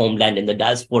both in the homeland and the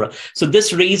diaspora. So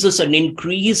this raises an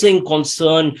increasing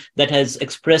concern that has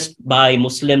expressed by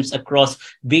Muslims across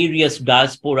various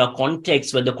diaspora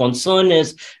contexts, where the concern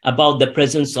is about the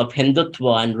presence of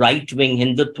Hindutva and right-wing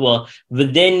Hindutva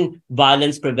within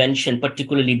violence prevention,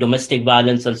 particularly domestic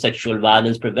violence and sexual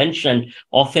violence prevention,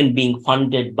 often being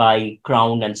funded by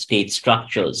Crown and state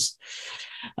structures.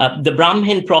 The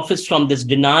Brahmin profits from this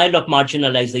denial of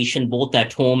marginalization both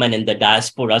at home and in the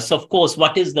diaspora. So, of course,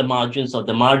 what is the margins of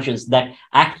the margins? That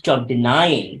act of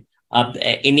denying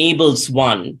enables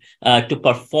one to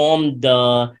perform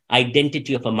the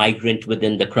identity of a migrant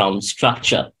within the Crown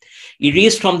structure.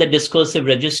 Erased from the discursive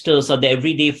registers are the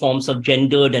everyday forms of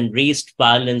gendered and raced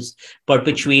violence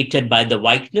perpetuated by the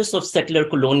whiteness of settler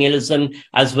colonialism,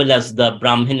 as well as the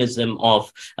Brahminism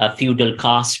of feudal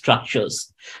caste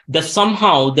structures.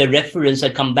 Somehow the reference, I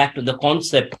come back to the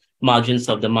concept margins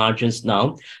of the margins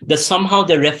now, somehow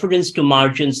the reference to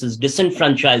margins is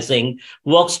disenfranchising,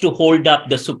 works to hold up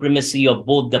the supremacy of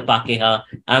both the Pakeha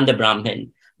and the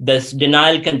Brahmin. This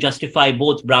denial can justify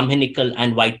both Brahminical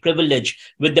and white privilege,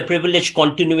 with the privilege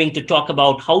continuing to talk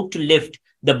about how to lift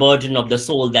the burden of the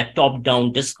soul, that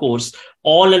top-down discourse,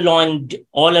 all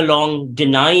along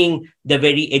denying the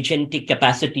very agentic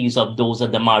capacities of those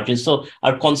at the margins. So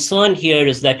our concern here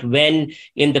is that when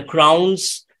in the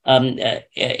Crown's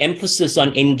emphasis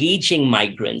on engaging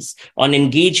migrants, on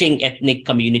engaging ethnic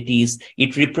communities,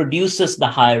 it reproduces the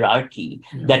hierarchy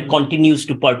that continues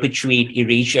to perpetuate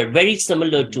erasure, very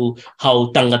similar to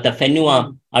how Tangata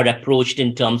Whenua are approached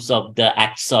in terms of the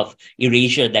acts of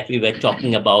erasure that we were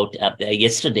talking about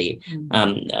yesterday,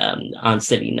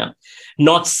 Anselina.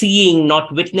 Not seeing,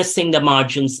 not witnessing the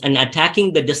margins and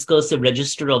attacking the discursive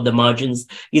register of the margins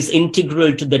is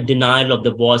integral to the denial of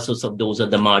the voices of those at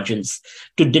the margins.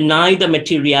 To deny the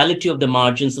materiality of the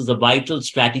margins is a vital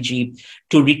strategy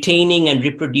to retaining and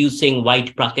reproducing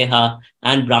white prakeha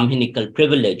and Brahminical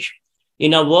privilege.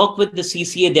 In our work with the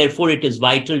CCA, therefore, it is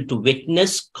vital to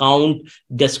witness, count,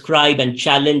 describe, and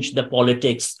challenge the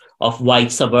politics of white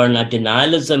Savarna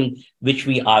denialism, which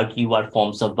we argue are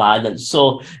forms of violence.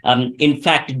 So, in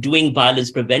fact, doing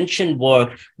violence prevention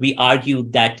work, we argue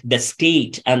that the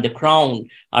state and the Crown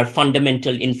are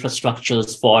fundamental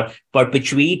infrastructures for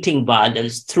perpetuating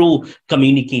violence through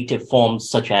communicative forms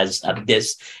such as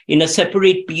this. In a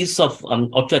separate piece of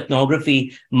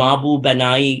autoethnography, Mahbub and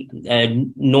I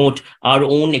note our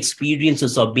own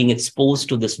experiences of being exposed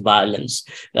to this violence.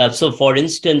 So, for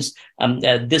instance,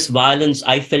 this violence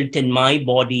I felt in my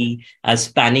body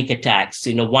as panic attacks.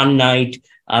 One night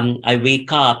I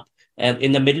wake up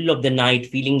in the middle of the night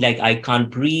feeling like I can't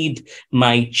breathe,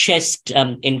 my chest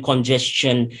in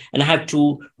congestion, and I have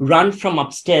to run from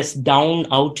upstairs down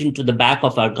out into the back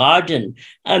of our garden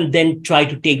and then try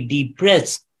to take deep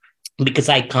breaths because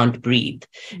I can't breathe.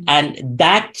 And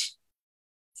that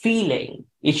feeling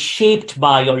is shaped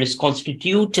by or is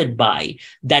constituted by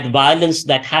that violence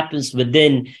that happens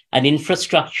within an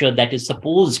infrastructure that is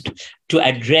supposed to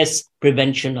address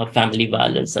prevention of family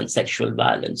violence and sexual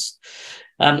violence.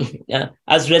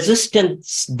 As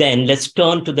resistance, then, let's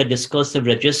turn to the discursive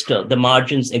register. The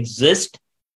margins exist.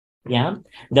 Yeah,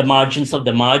 the margins of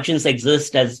the margins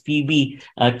exist, as Phoebe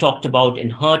talked about in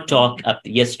her talk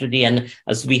yesterday, and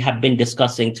as we have been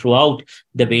discussing throughout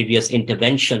the various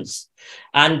interventions.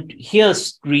 And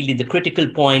here's really the critical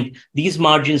point. These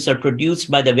margins are produced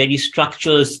by the very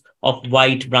structures of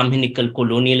white Brahminical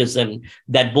colonialism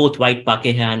that both white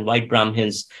Pakeha and white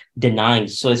Brahmins deny.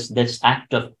 So it's this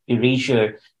act of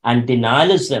erasure and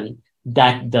denialism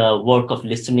that the work of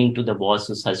listening to the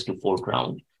voices has to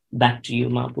foreground. Back to you,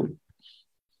 Mahbub.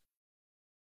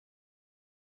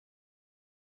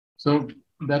 So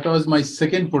that was my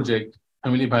second project,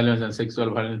 Family Violence and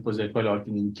Sexual Violence project while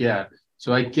working in care.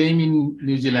 So I came in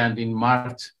New Zealand in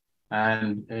March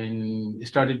and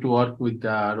started to work with the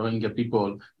Rohingya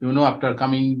people. After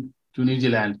coming to New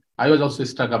Zealand, I was also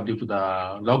stuck up due to the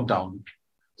lockdown.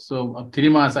 So 3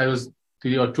 months,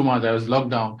 3 or 2 months, I was locked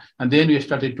down. And then we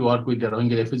started to work with the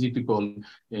Rohingya refugee people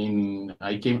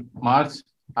I came March,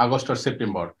 August or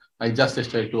September. I just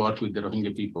started to work with the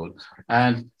Rohingya people.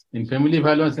 And in Family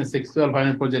Violence and Sexual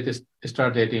Violence project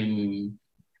started in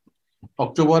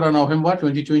October or November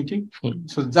 2020.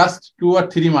 So just 2 or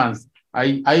 3 months,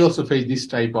 I also faced this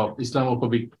type of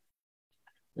Islamophobic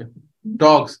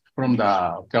talks from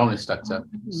the Crown structure.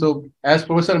 So as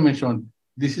Professor mentioned,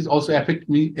 this is also affect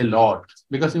me a lot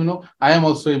because, I am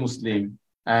also a Muslim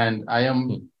and I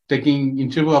am taking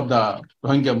interview of the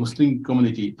Rohingya Muslim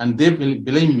community and they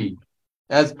blame me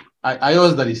as I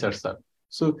was the researcher.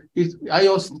 So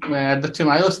at the time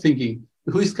I was thinking,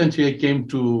 which country I came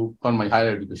to for my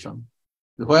higher education,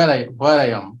 where I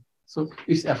am. So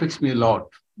it affects me a lot.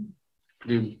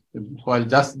 While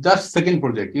just second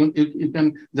project, you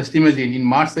can just imagine. In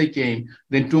March I came,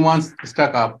 then 2 months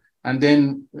stuck up, and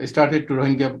then I started to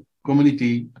Rohingya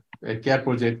community care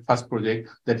project, first project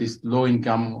that is low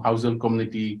income household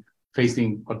community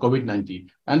facing for COVID-19,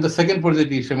 and the second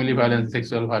project is family violence,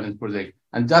 sexual violence project,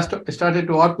 and just started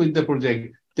to work with the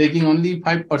project, taking only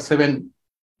 5 or 7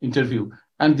 interview,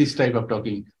 and this type of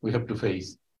talking we have to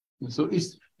face. So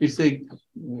it's a,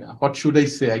 what should I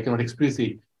say? I cannot express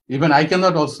it. Even I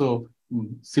cannot also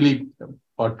sleep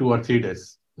for 2 or 3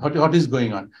 days. What is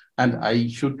going on? And I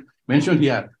should mention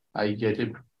here, I get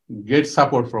a great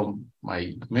support from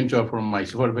my mentor, from my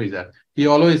supervisor. He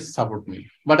always support me.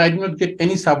 But I did not get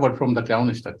any support from the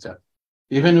Crown structure.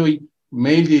 Even we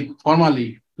mailed it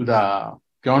formally to the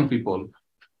Crown people,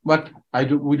 but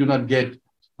we do not get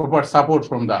proper support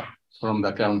from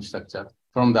the Crown structure,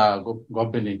 from the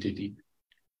government entity.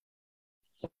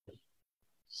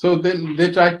 So then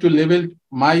they tried to label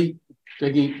my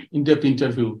taking in-depth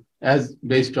interview as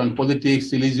based on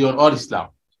politics, religion, or Islam.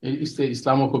 It's the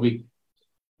Islamophobic.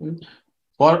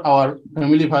 for our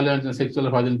family violence and sexual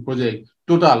violence project,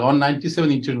 total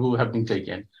 197 interviews have been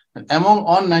taken. And among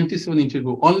 197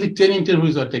 interviews, only 10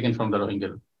 interviews were taken from the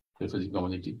Rohingya refugee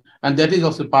community. And that is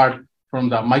also part from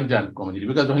the migrant community,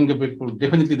 because Rohingya people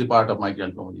definitely the part of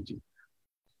migrant community.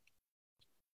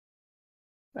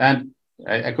 And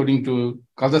according to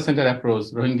culture center approach,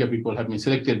 Rohingya people have been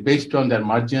selected based on their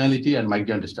marginality and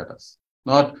migrant status,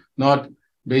 not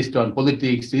based on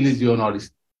politics, religion, or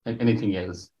anything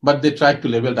else. But they tried to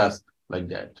label us like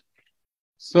that.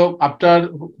 So after,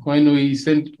 when we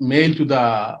sent mail to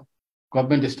the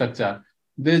government structure,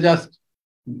 they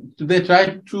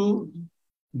tried to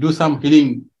do some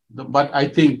healing, but I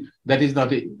think that is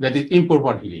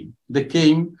improper healing. They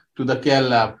came to the care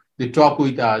lab, they talked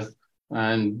with us,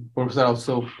 and Professor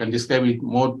also can describe it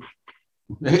more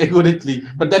accurately,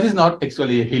 but that is not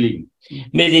actually a healing.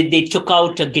 They took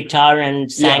out a guitar and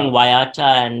sang Vayata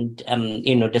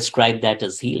and described that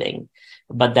as healing,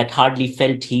 but that hardly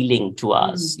felt healing to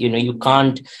us. You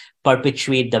can't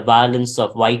perpetuate the violence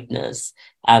of whiteness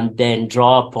and then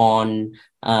draw upon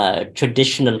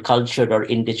traditional culture or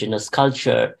indigenous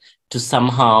culture to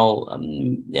somehow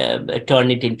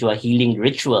turn it into a healing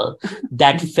ritual.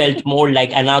 That felt more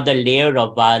like another layer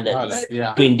of violence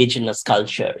to indigenous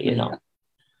culture,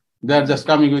 They're just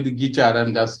coming with the guitar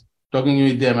and just talking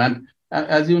with them. And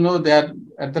as you know,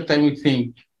 at the time we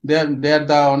think they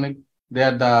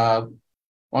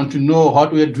want to know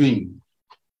what we are doing.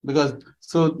 Because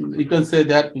so you can say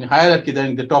that in hierarchy, they're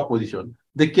in the top position.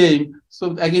 They came,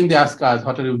 so again they ask us,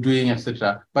 what are you doing,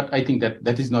 etc. But I think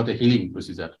that is not a healing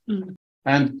procedure.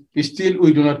 And still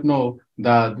we do not know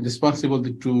the responsible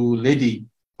to lady,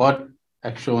 what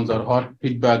actions or what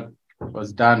feedback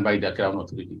was done by the Crown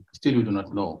Authority. Still we do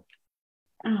not know.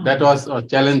 That was our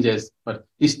challenges, but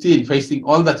still facing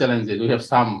all the challenges, we have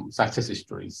some success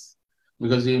stories.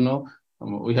 Because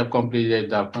we have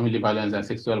completed the family violence and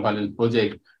sexual violence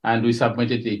project, and we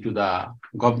submitted it to the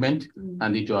government,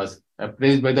 and it was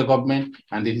praised by the government.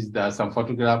 And this is some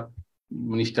photograph.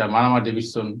 Minister Manawatu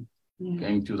Davidson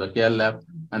came to the care lab,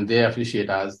 and they appreciate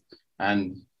us.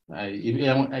 And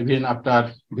even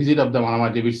after visit of the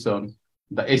Manawatu Davidson,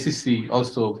 the ACC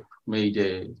also made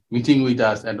a meeting with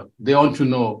us, and they want to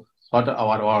know what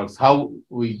our works, how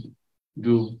we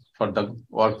do for the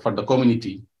work for the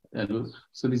community. And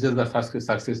so these are the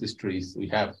success stories we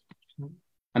have.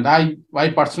 And I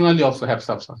personally also have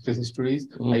some success stories.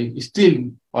 I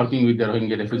still working with the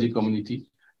Rohingya refugee community.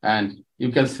 And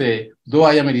you can say, though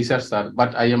I am a researcher,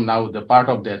 but I am now the part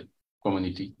of that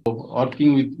community. So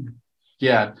working with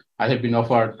CARE, I have been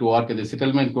offered to work as a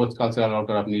settlement cross-cultural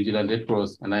worker of New Zealand Red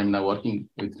Cross, and I am now working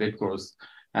with Red Cross.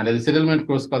 And as a settlement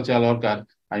cross-cultural worker,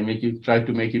 I try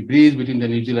to make a bridge between the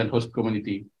New Zealand host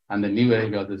community and the new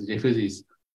arrivals, the refugees,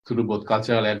 through both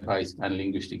cultural advice and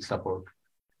linguistic support.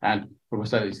 And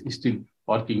Professor is still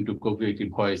working to co-creative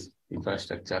voice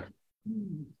infrastructure.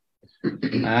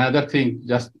 Another thing,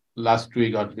 just last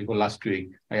week or before last week,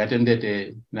 I attended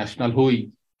a national hui,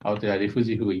 Aotearoa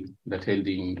refugee hui, that held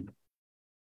in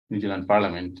New Zealand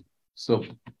Parliament. So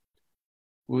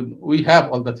we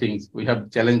have all the things, we have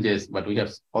challenges, but we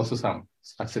have also some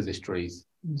success stories.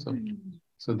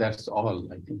 So that's all,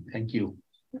 I think. Thank you.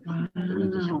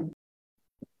 Wow.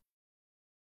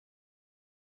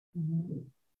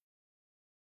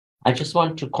 I just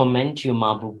want to commend you,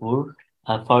 Mahbubur,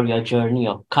 for your journey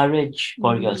of courage,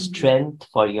 for your strength,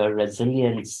 for your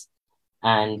resilience,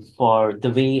 and for the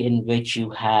way in which you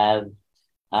have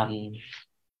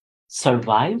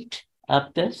survived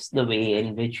this, the way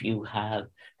in which you have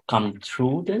come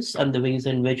through this, and the ways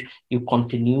in which you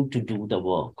continue to do the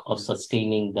work of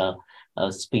sustaining the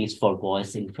space for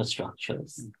voice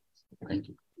infrastructures. Thank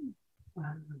you.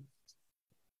 Wow.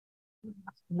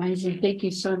 Amazing. Thank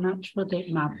you so much for that,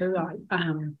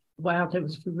 Mabu. Wow, that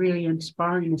was really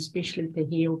inspiring, especially to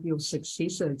hear of your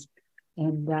successes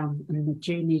and the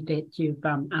journey that you've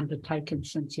undertaken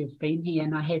since you've been here.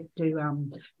 And I have to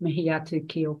mihi atu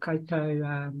ki o koutou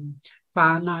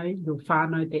whānau, your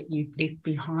whānau that you've left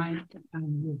behind,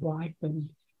 your wife and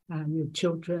your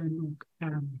children,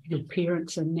 your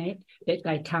parents and that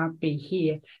they can't be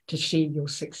here to share your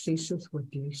successes with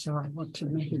you. So I want to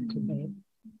mihi to that.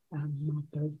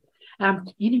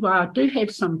 Anyway, I do have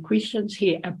some questions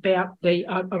here about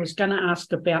I was going to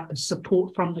ask about the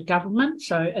support from the government.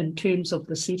 So in terms of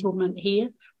the settlement here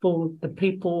for the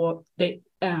people that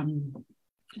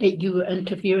you were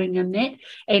interviewing in that.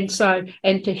 And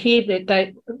to hear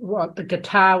that the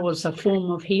guitar was a form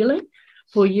of healing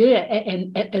for you,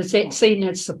 and is that seen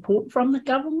as support from the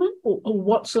government, or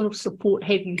what sort of support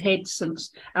have you had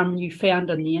since you found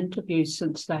in the interviews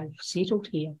since they've settled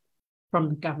here from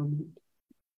the government?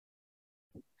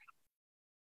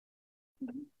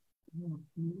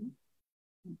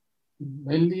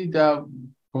 Mainly the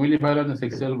family violence and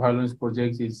sexual violence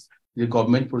project is the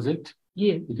government project.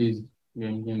 Yeah. It is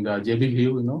in the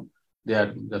JBVU, they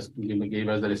are just gave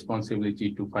us the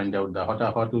responsibility to find out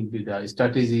what will be the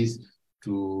strategies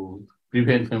to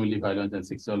prevent family violence and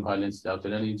sexual violence in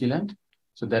Aotearoa New Zealand.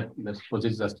 So that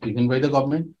project is just given by the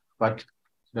government. But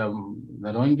the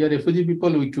Rohingya refugee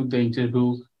people, we took the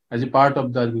interview as a part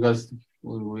of that because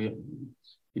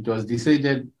it was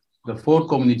decided the 4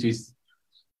 communities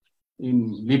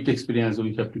in lived experience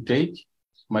we have to take: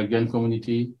 migrant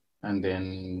community, and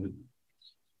then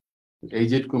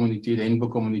aged community, rainbow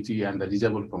community, and the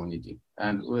disabled community.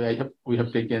 And we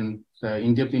have taken the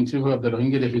in-depth interview of the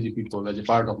Rohingya refugee people as a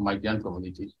part of migrant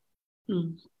community.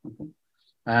 Okay.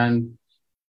 And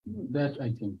that,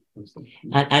 I think.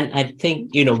 And I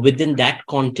think, within that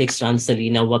context,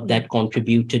 Anselina, what that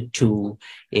contributed to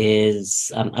is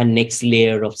a next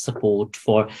layer of support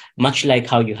for, much like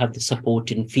how you have the support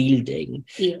in fielding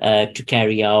to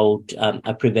carry out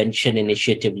a prevention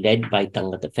initiative led by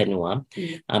Tangata Whenua.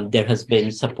 There has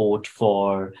been support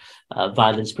for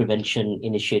violence prevention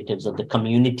initiatives at the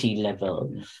community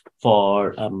level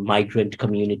for migrant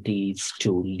communities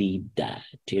to lead that,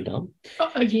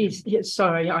 Yes,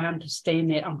 sorry, I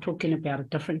understand that. I'm talking about a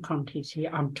different context here.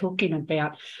 I'm talking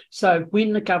about, so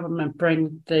when the government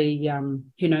bring the,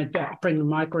 bring the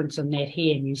migrants in that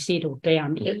here and you settle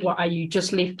down, are you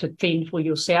just left to fend for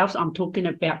yourselves? I'm talking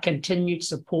about continued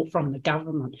support from the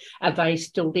government. Are they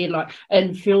still there? Like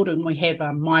in Fielding, we have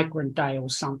a migrant day or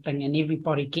something and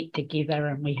everybody get together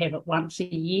and we have it once a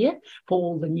year for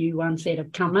all the new ones that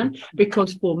have come in.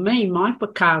 Because for me, my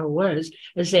whakaaro is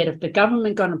that if the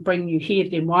government going to bring you here,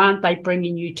 then why aren't they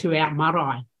bringing you to our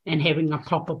marae and having a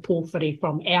proper pōwhiri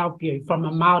from our view, from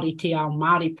a Māori te ao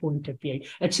Māori point of view?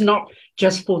 It's not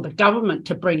just for the government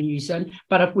to bring you in,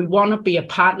 but if we want to be a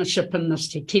partnership in this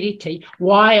te tiriti,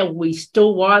 why are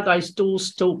those doors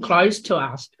still closed to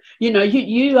us? You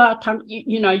are,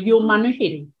 you're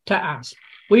manuhiri to us.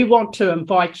 We want to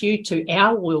invite you to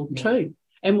our world too.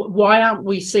 And why aren't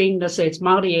we seeing this as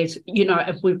Māori as,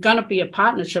 if we're going to be a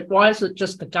partnership, why is it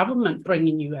just the government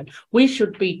bringing you in? We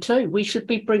should be too. We should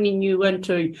be bringing you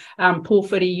into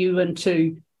pōwhiri you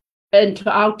into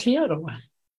Aotearoa.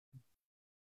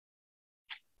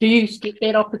 Do you get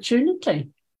that opportunity?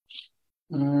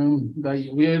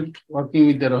 We are working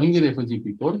with the Rohingya refugee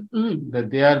people, that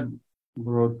they are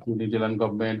brought to the New Zealand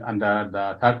government under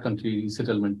the third country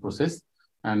settlement process,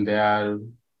 and they are,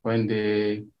 when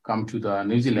they come to the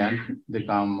New Zealand, they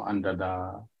come under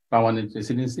the permanent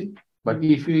residency. But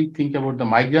if we think about the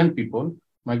migrant people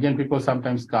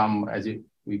sometimes come as a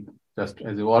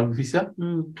work visa.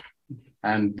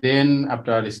 And then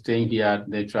after staying here,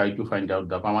 they try to find out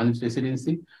the permanent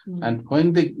residency. And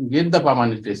when they get the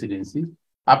permanent residency,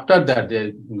 after that,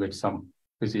 they get some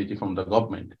facility from the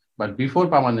government. But before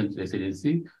permanent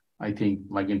residency, I think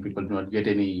migrant people do not get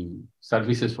any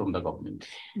services from the government.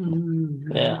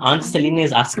 Aunt Selina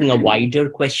is asking a wider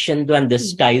question, though, and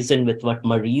this ties in with what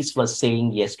Maurice was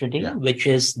saying yesterday, which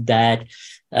is that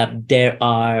there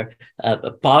are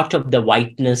part of the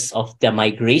whiteness of the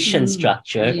migration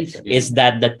structure is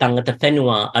that the Tangata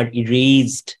Whenua are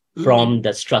erased from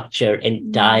the structure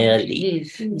entirely.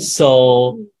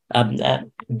 So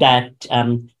that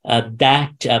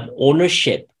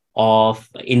ownership of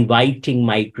inviting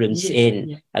migrants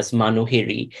in as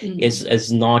Manuhiri is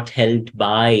not held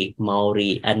by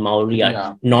Maori, and Maori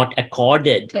are not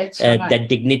accorded the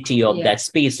dignity of that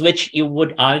space, which you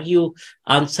would argue,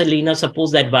 Anselina,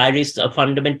 suppose that varies a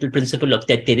fundamental principle of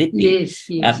te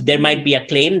tiriti. There might be a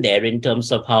claim there in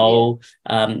terms of how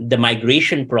the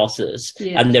migration process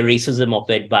and the racism of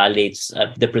it violates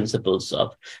the principles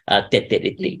of te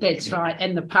tiriti. That's right,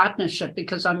 and the partnership,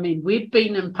 because I mean, we've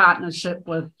been in partnership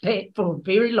with that for a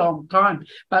very long time.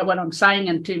 But what I'm saying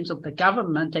in terms of the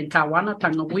government and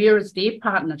Kawanatanga, where is their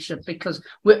partnership? Because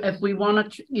if we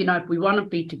want to, if we want to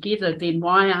be together, then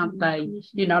why aren't they,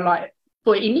 like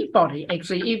for anybody,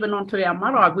 actually, even onto our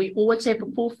marae, we always have a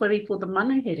pōwhiri for the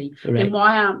manuhiri. And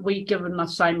why aren't we given the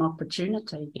same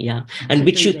opportunity? And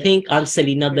which you think,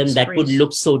 Anselina, then that would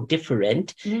look so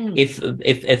different if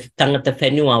Tangata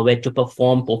Whenua were to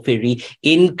perform pōwhiri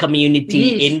in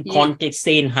community, in context,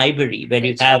 say in Highbury, where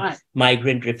you have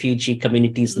migrant refugee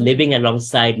communities living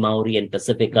alongside Maori and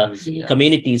Pacifica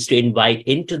communities to invite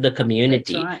into the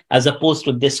community, as opposed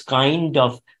to this kind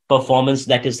of performance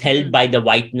that is held by the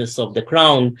whiteness of the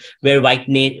crown, where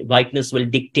whiteness will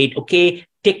dictate, okay,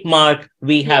 tick mark,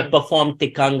 we have performed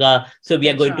tikanga, so we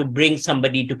are going to bring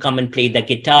somebody to come and play the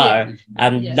guitar,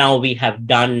 and now we have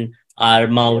done are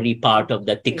Maori part of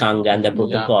the tikanga and the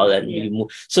protocol, and we move.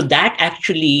 So that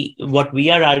actually, what we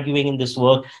are arguing in this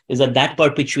work is that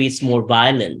perpetuates more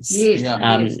violence.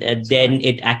 Then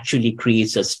it actually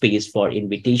creates a space for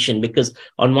invitation, because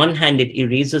on one hand, it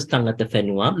erases tangata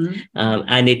whenua,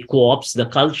 and it co-opts the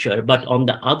culture. But on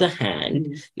the other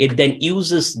hand, it then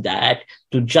uses that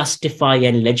to justify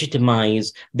and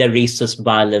legitimize the racist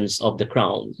violence of the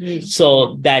Crown.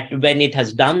 So that when it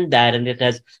has done that and it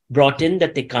has brought in the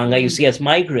tikanga, you see, as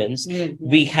migrants,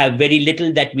 we have very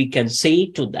little that we can say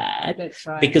to that,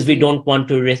 because we don't want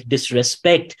to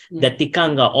disrespect the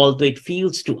tikanga, although it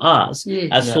feels to us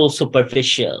as so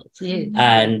superficial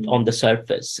and on the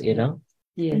surface, you know?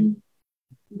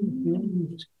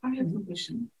 I have a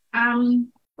question.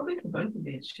 Probably for both of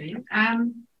you, actually.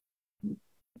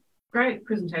 Great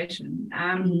presentation.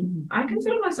 I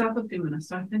consider myself a feminist,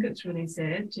 so I think it's really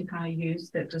sad to kind of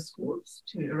use that discourse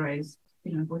to erase,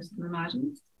 voice in the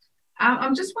margins.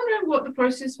 I'm just wondering what the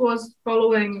process was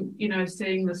following,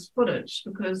 seeing this footage,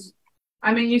 because,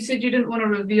 I mean, you said you didn't want to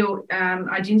reveal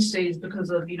identities because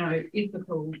of,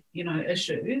 ethical,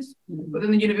 issues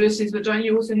within the universities, but don't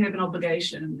you also have an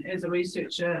obligation as a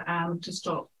researcher to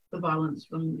stop the violence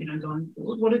from, going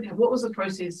forward? What was the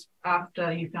process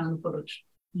after you found the footage?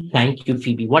 Thank you,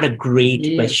 Phoebe. What a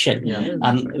great question.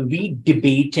 We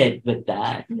debated with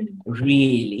that,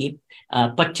 really,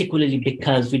 particularly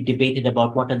because we debated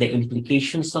about what are the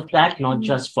implications of that, not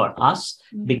just for us,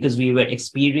 because we were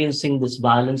experiencing this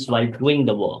violence while doing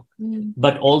the work,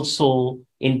 but also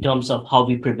in terms of how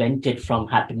we prevent it from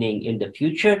happening in the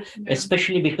future,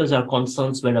 especially because our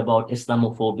concerns were about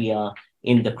Islamophobia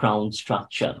in the Crown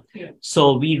structure.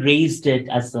 So we raised it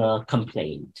as a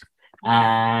complaint.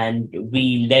 And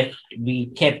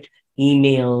we kept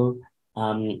email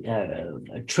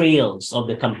trails of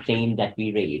the complaint that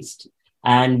we raised.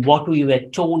 And what we were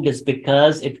told is,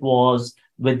 because it was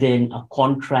within a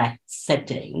contract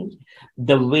setting,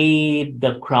 the way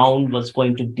the Crown was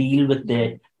going to deal with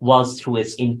it was through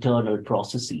its internal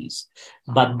processes.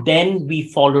 But then we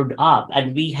followed up,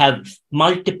 and we have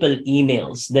multiple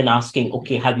emails then asking,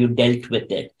 okay, have you dealt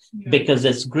with it? Because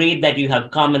it's great that you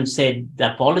have come and said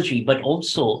the apology, but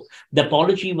also the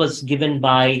apology was given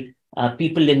by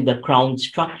people in the Crown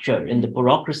structure, in the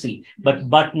bureaucracy, but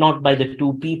not by the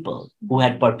two people who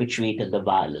had perpetuated the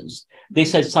violence. They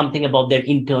said something about their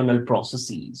internal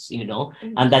processes,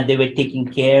 and that they were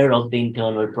taking care of the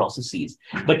internal processes.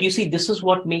 But you see, this is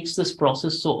what makes this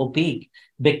process so opaque,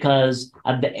 because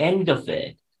at the end of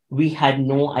it, we had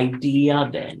no idea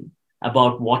then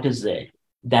about what is it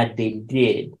that they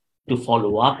did to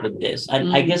follow up with this.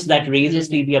 And I guess that raises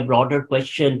maybe a broader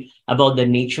question about the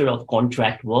nature of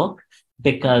contract work,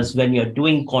 because when you're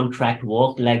doing contract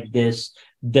work like this,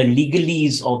 the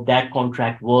legalese of that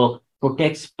contract work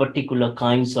protects particular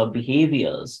kinds of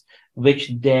behaviors,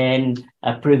 which then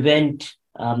prevent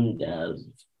from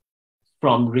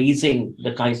raising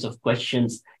the kinds of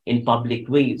questions in public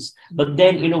ways. But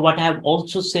then, what I have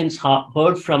also since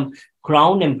heard from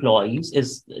Crown employees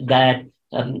is that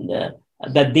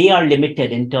that they are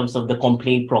limited in terms of the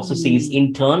complaint processes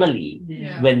internally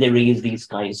when they raise these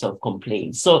kinds of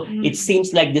complaints. So it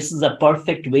seems like this is a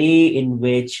perfect way in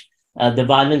which the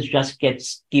violence just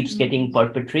keeps getting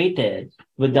perpetrated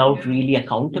without really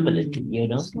accountability,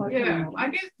 Yeah, I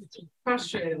guess it's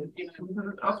frustrating,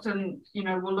 because often,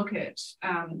 we'll look at,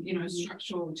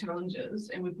 structural challenges,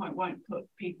 and we won't put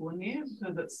people in there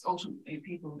because it's ultimately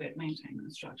people that maintain the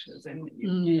structures. And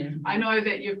I know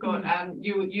that you've got,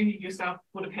 you yourself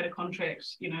would have had a contract,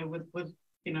 with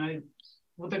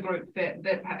a group that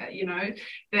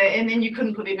and then you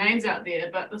couldn't put their names out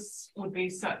there, but this would be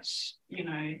such,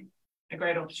 a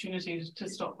great opportunity to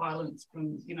stop violence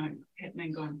from,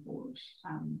 happening going forward.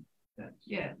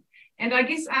 And I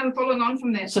guess following on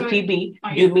from that. So Phoebe,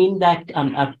 do you mean that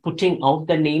putting out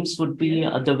the names would be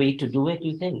the way to do it,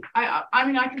 you think? I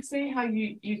mean, I can see how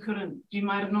you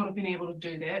might have not have been able to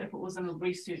do that if it was in a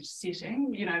research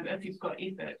setting, if you've got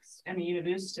ethics in a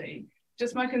university.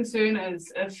 Just my concern is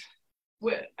it's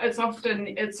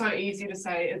so easy to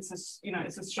say it's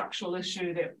a structural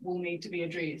issue that will need to be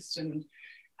addressed and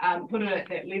put it at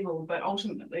that level, but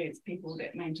ultimately it's people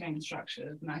that maintain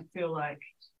structures, and I feel like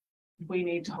we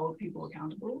need to hold people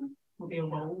accountable for their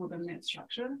role within that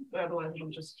structure, but otherwise it'll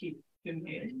just keep doing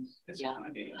it.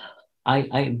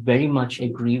 I very much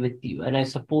agree with you, and I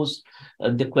suppose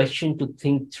the question to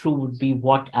think through would be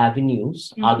what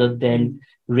avenues, other than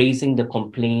raising the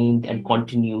complaint and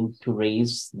continue to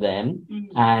raise them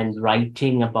and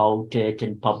writing about it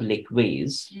in public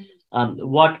ways,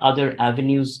 what other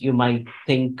avenues you might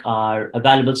think are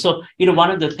available. So,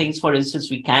 one of the things, for instance,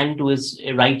 we can do is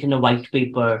write in a white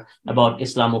paper about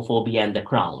Islamophobia and the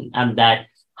Crown, and that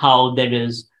how there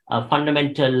is a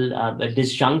fundamental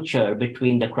disjuncture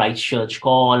between the Christchurch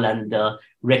call and the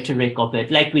rhetoric of it,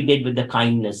 like we did with the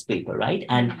kindness paper, right?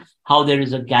 And how there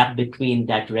is a gap between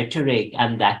that rhetoric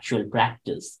and the actual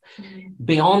practice.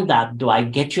 Beyond that, though, I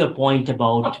get your point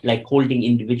about like holding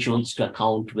individuals to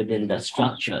account within the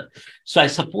structure. So I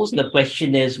suppose the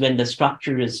question is, when the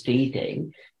structure is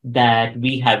stating that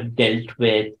we have dealt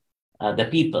with the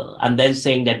people, and then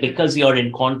saying that because you're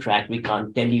in contract, we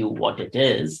can't tell you what it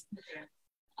is.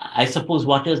 I suppose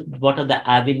what are the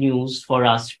avenues for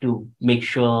us to make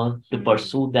sure to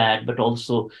pursue that, but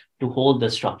also to hold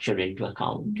the structure into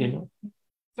account,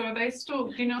 So are they still,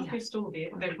 do you know if they're still there?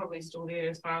 They're probably still there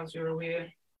as far as you're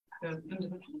aware, the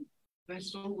individuals. They're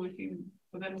still working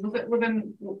within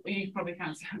you probably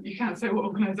can't say what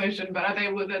organisation, but are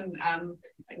they within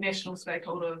national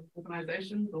stakeholder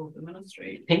organisations or the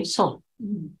ministry? I think so.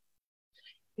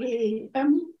 Yeah,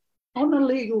 on a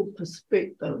legal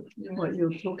perspective, what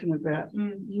you're talking about,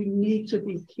 you need to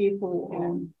be careful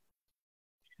on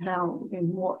how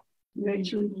and what you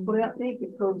actually put out there,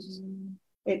 because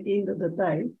at the end of the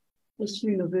day, this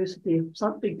university, if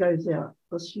something goes out,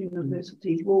 this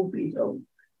university will be held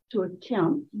to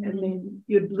account, and then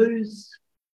you'd lose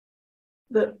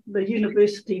the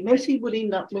university. Massey would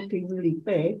end up looking really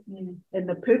bad, and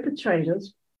the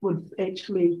perpetrators would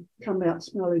actually come out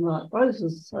smelling like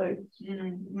roses. So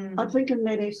I think in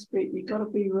that aspect, you've got to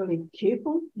be really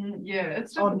careful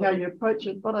on how you approach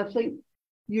it. But I think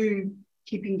you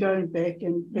keeping going back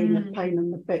and being a pain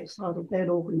in the backside of that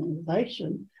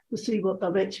organisation to see what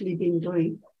they've actually been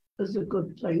doing is a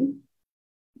good thing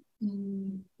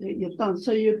that you've done.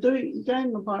 So you're going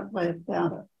the right way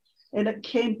about it. And it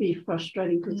can be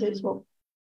frustrating because that's what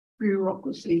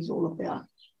bureaucracy is all about.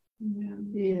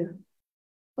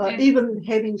 But even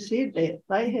having said that,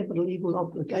 they have a legal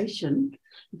obligation,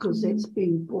 because that's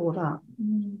been brought up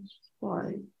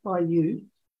by you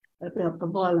about the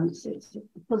violence, that's the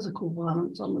physical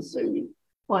violence, I'm assuming,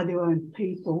 by their own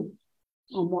people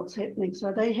on what's happening.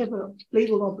 So they have a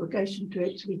legal obligation to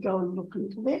actually go and look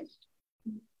into that.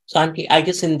 So I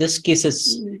guess in this case,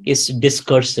 it's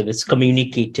discursive, it's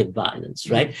communicative violence,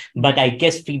 right? But I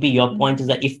guess, Phoebe, your point is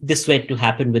that if this were to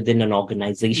happen within an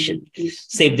organization,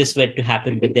 say if this were to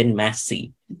happen within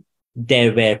Massey,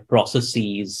 there were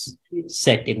processes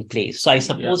set in place. So I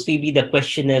suppose, Phoebe, the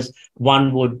question is,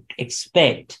 one would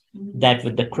expect that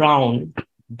with the Crown,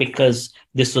 because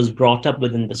this was brought up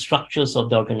within the structures of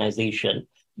the organization,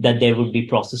 that there would be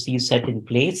processes set in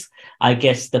place. I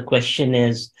guess the question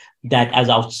is that as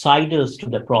outsiders to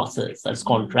the process, as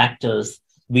contractors,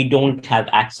 we don't have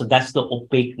access. That's the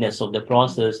opaqueness of the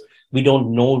process. We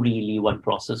don't know really what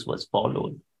process was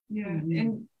followed.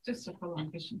 And just a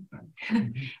follow-on question.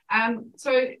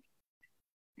 So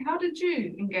how did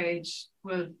you engage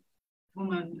with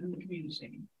women in the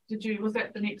community? Was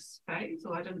that the next phase,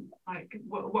 or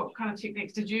what kind of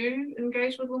techniques did you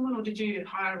engage with women, or did you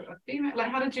hire a female? Like,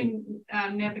 how did you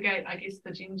navigate, I guess,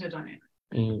 the gender dynamic?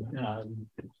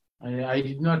 I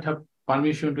did not have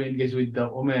permission to engage with the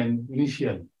women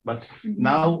initially, but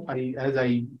now as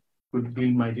I could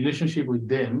build my relationship with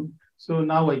them, so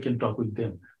now I can talk with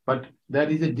them. But there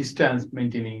is a distance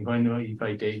maintaining if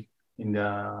I take in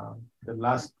the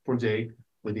last project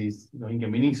with this Rohingya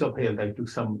meanings of health, I took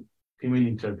some female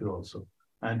interview also,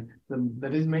 and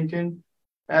that is maintained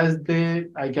as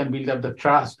I can build up the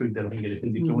trust with the Rohingya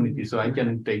refugee community, so I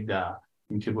can take the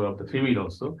interview of the female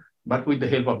also, but with the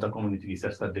help of the community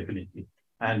researcher definitely,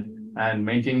 and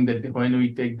maintaining that when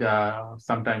we take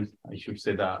sometimes I should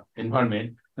say the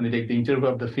environment, when we take the interview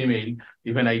of the female,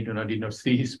 even I did not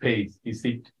see his face. He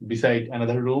sit beside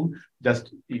another room,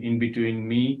 just in between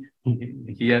me,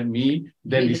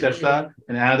 then researcher,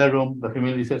 and another room, the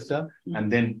female researcher,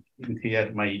 and then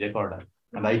here my recorder.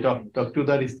 And I talk to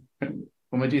the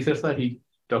community researcher, he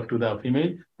talked to the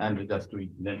female, and just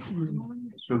we then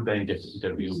took the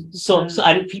interview. So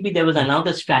Phoebe, there was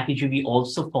another strategy we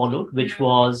also followed, which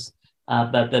was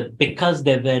because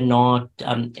there were not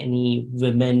any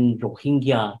women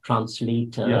Rohingya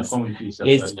translators,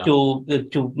 is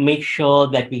to make sure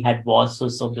that we had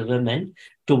voices of the women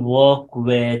to work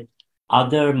with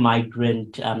other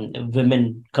migrant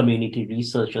women community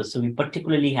researchers. So we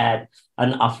particularly had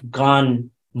an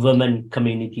Afghan women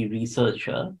community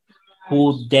researcher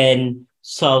who then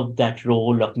served that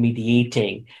role of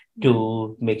mediating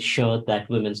to make sure that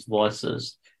women's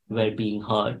voices were being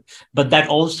heard. But that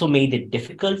also made it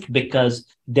difficult because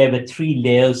there were 3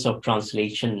 layers of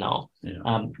translation now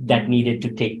that needed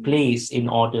to take place in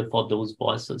order for those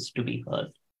voices to be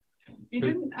heard. You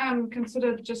didn't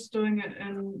consider just doing it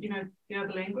in, the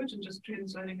other language and just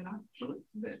translating it out?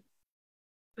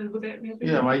 Would that be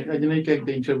I didn't take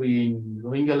the interview in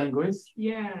Rohingya language.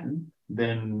 Yeah.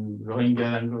 Then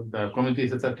Rohingya language, the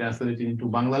communities are translated into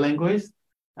Bangla language,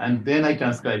 and then I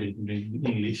transcribe it into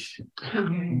English.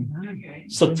 Okay.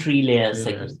 So 3 layers.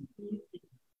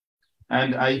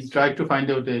 And I tried to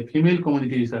find out a female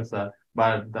community researcher,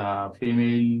 but the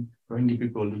female Rohingya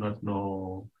people do not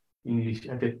know English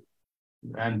at it.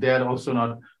 And they are also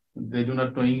not, they do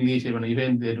not know English,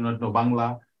 even they do not know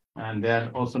Bangla, and they are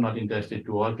also not interested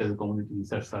to work as a community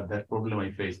researcher. That problem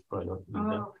I faced quite a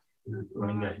lot with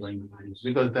Rohingya,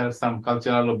 because there are some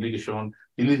cultural obligation,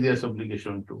 religious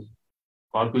obligation to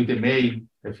work with a male,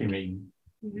 a female.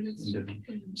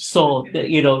 So,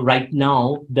 right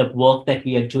now, the work that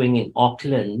we are doing in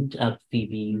Auckland,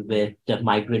 Phoebe, with the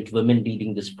migrant women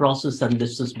leading this process, and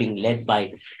this is being led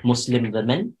by Muslim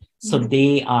women. So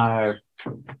they are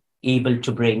able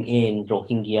to bring in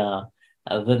Rohingya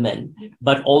women.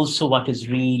 But also what is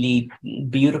really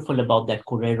beautiful about that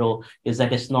Korero is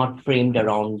that it's not framed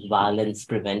around violence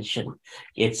prevention.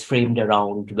 It's framed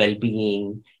around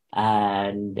well-being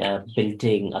and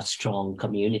building a strong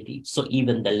community. So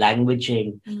even the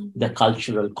languaging, the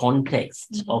cultural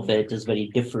context of it is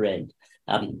very different,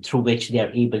 through which they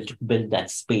are able to build that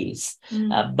space.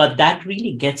 But that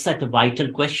really gets at a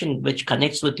vital question, which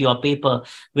connects with your paper,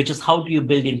 which is how do you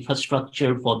build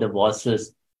infrastructure for the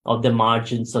voices of the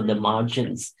margins of the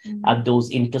margins at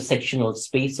those intersectional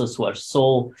spaces who are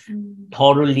so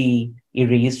thoroughly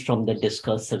erased from the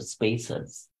discursive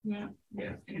spaces. Yeah.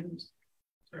 And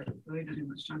sorry, we don't have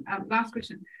much time. Last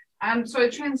question. So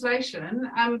translation,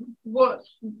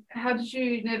 how did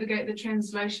you navigate the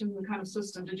translation kind of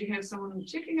system? Did you have someone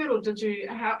checking it, or did you,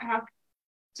 how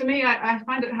to me, I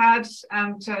find it hard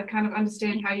to kind of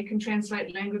understand how you can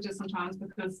translate languages sometimes,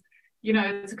 because,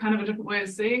 it's a kind of a different way of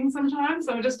seeing sometimes.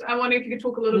 So I wonder if you could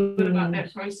talk a little bit about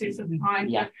that process of trying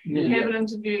to have an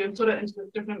interview and put it into the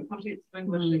different contexts of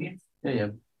English, I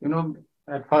guess.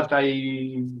 At first I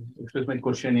expressed my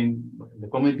question in the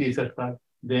community research part,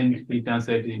 then we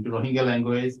translated into Rohingya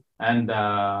language, and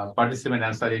the participant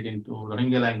answered it into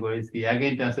Rohingya language. He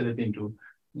again translated it into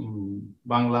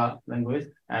Bangla language,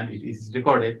 and it is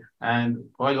recorded. And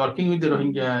while working with the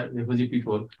Rohingya refugee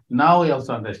people, now I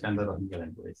also understand the Rohingya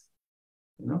language.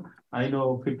 I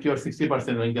know 50 or 60%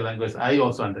 Rohingya language, I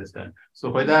also understand.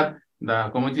 So whether the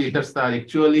community researchers are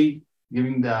actually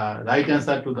giving the right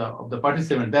answer to the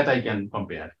participant, that I can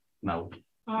compare now.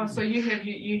 Oh, so you have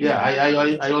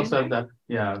I also have the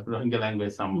Rohingya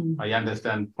language. I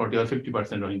understand 40 or 50%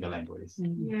 Rohingya language.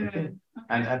 Okay.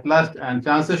 And at last, and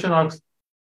translation works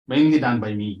mainly done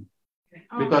by me,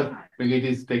 because it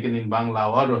is taken in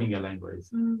Bangla or Rohingya language.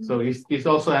 So it's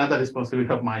also another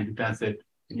responsibility of mine to translate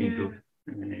it into.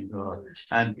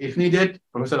 And if needed,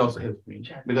 professor also helps me,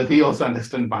 because he also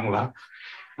understands Bangla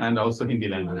and also Hindi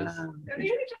language. Are there any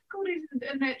difficulties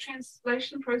in that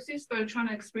translation process, though, trying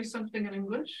to express something in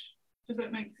English? Does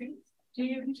that make sense? Do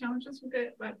you have any challenges with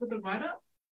that, like with the writer?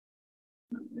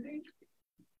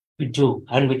 We do,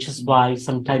 and which is why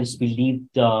sometimes we leave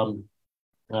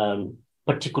the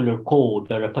particular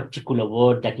code or a particular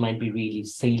word that might be really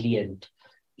salient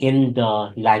in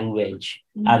the language,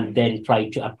 and then try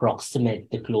to approximate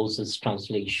the closest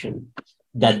translation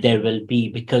that there will be,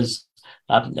 because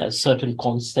certain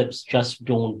concepts just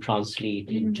don't translate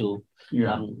into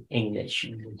English.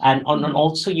 And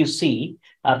also you see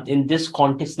in this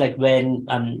context, like when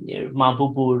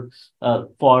Mahbubur,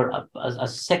 for a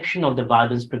section of the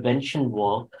violence prevention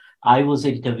work, I was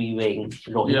interviewing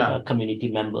Rohingya community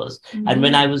members. And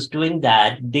when I was doing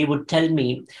that, they would tell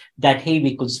me that, hey,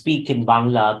 we could speak in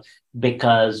Bangla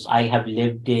because I have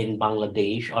lived in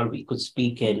Bangladesh, or we could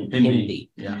speak in Hindi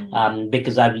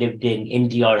because I've lived in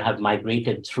India or have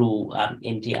migrated through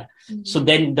India. So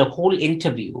then the whole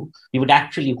interview, we would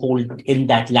actually hold in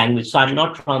that language. So I'm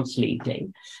not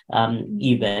translating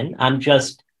even, I'm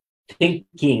just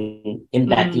thinking in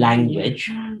that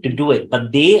language to do it,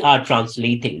 but they are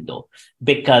translating though,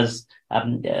 because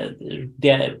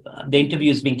the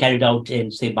interview is being carried out in,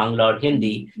 say, Bangla or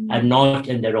Hindi and not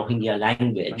in the Rohingya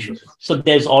language. So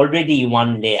there's already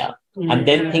one layer, and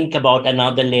then think about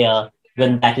another layer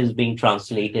when that is being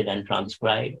translated and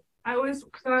transcribed. Because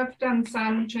I've done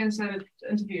some translated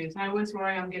interviews, I always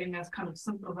worry I'm getting this kind of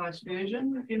simplified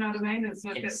version, if you know what I mean. It's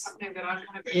like that's something that I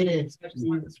kind of it is. I just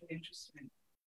find this really interesting.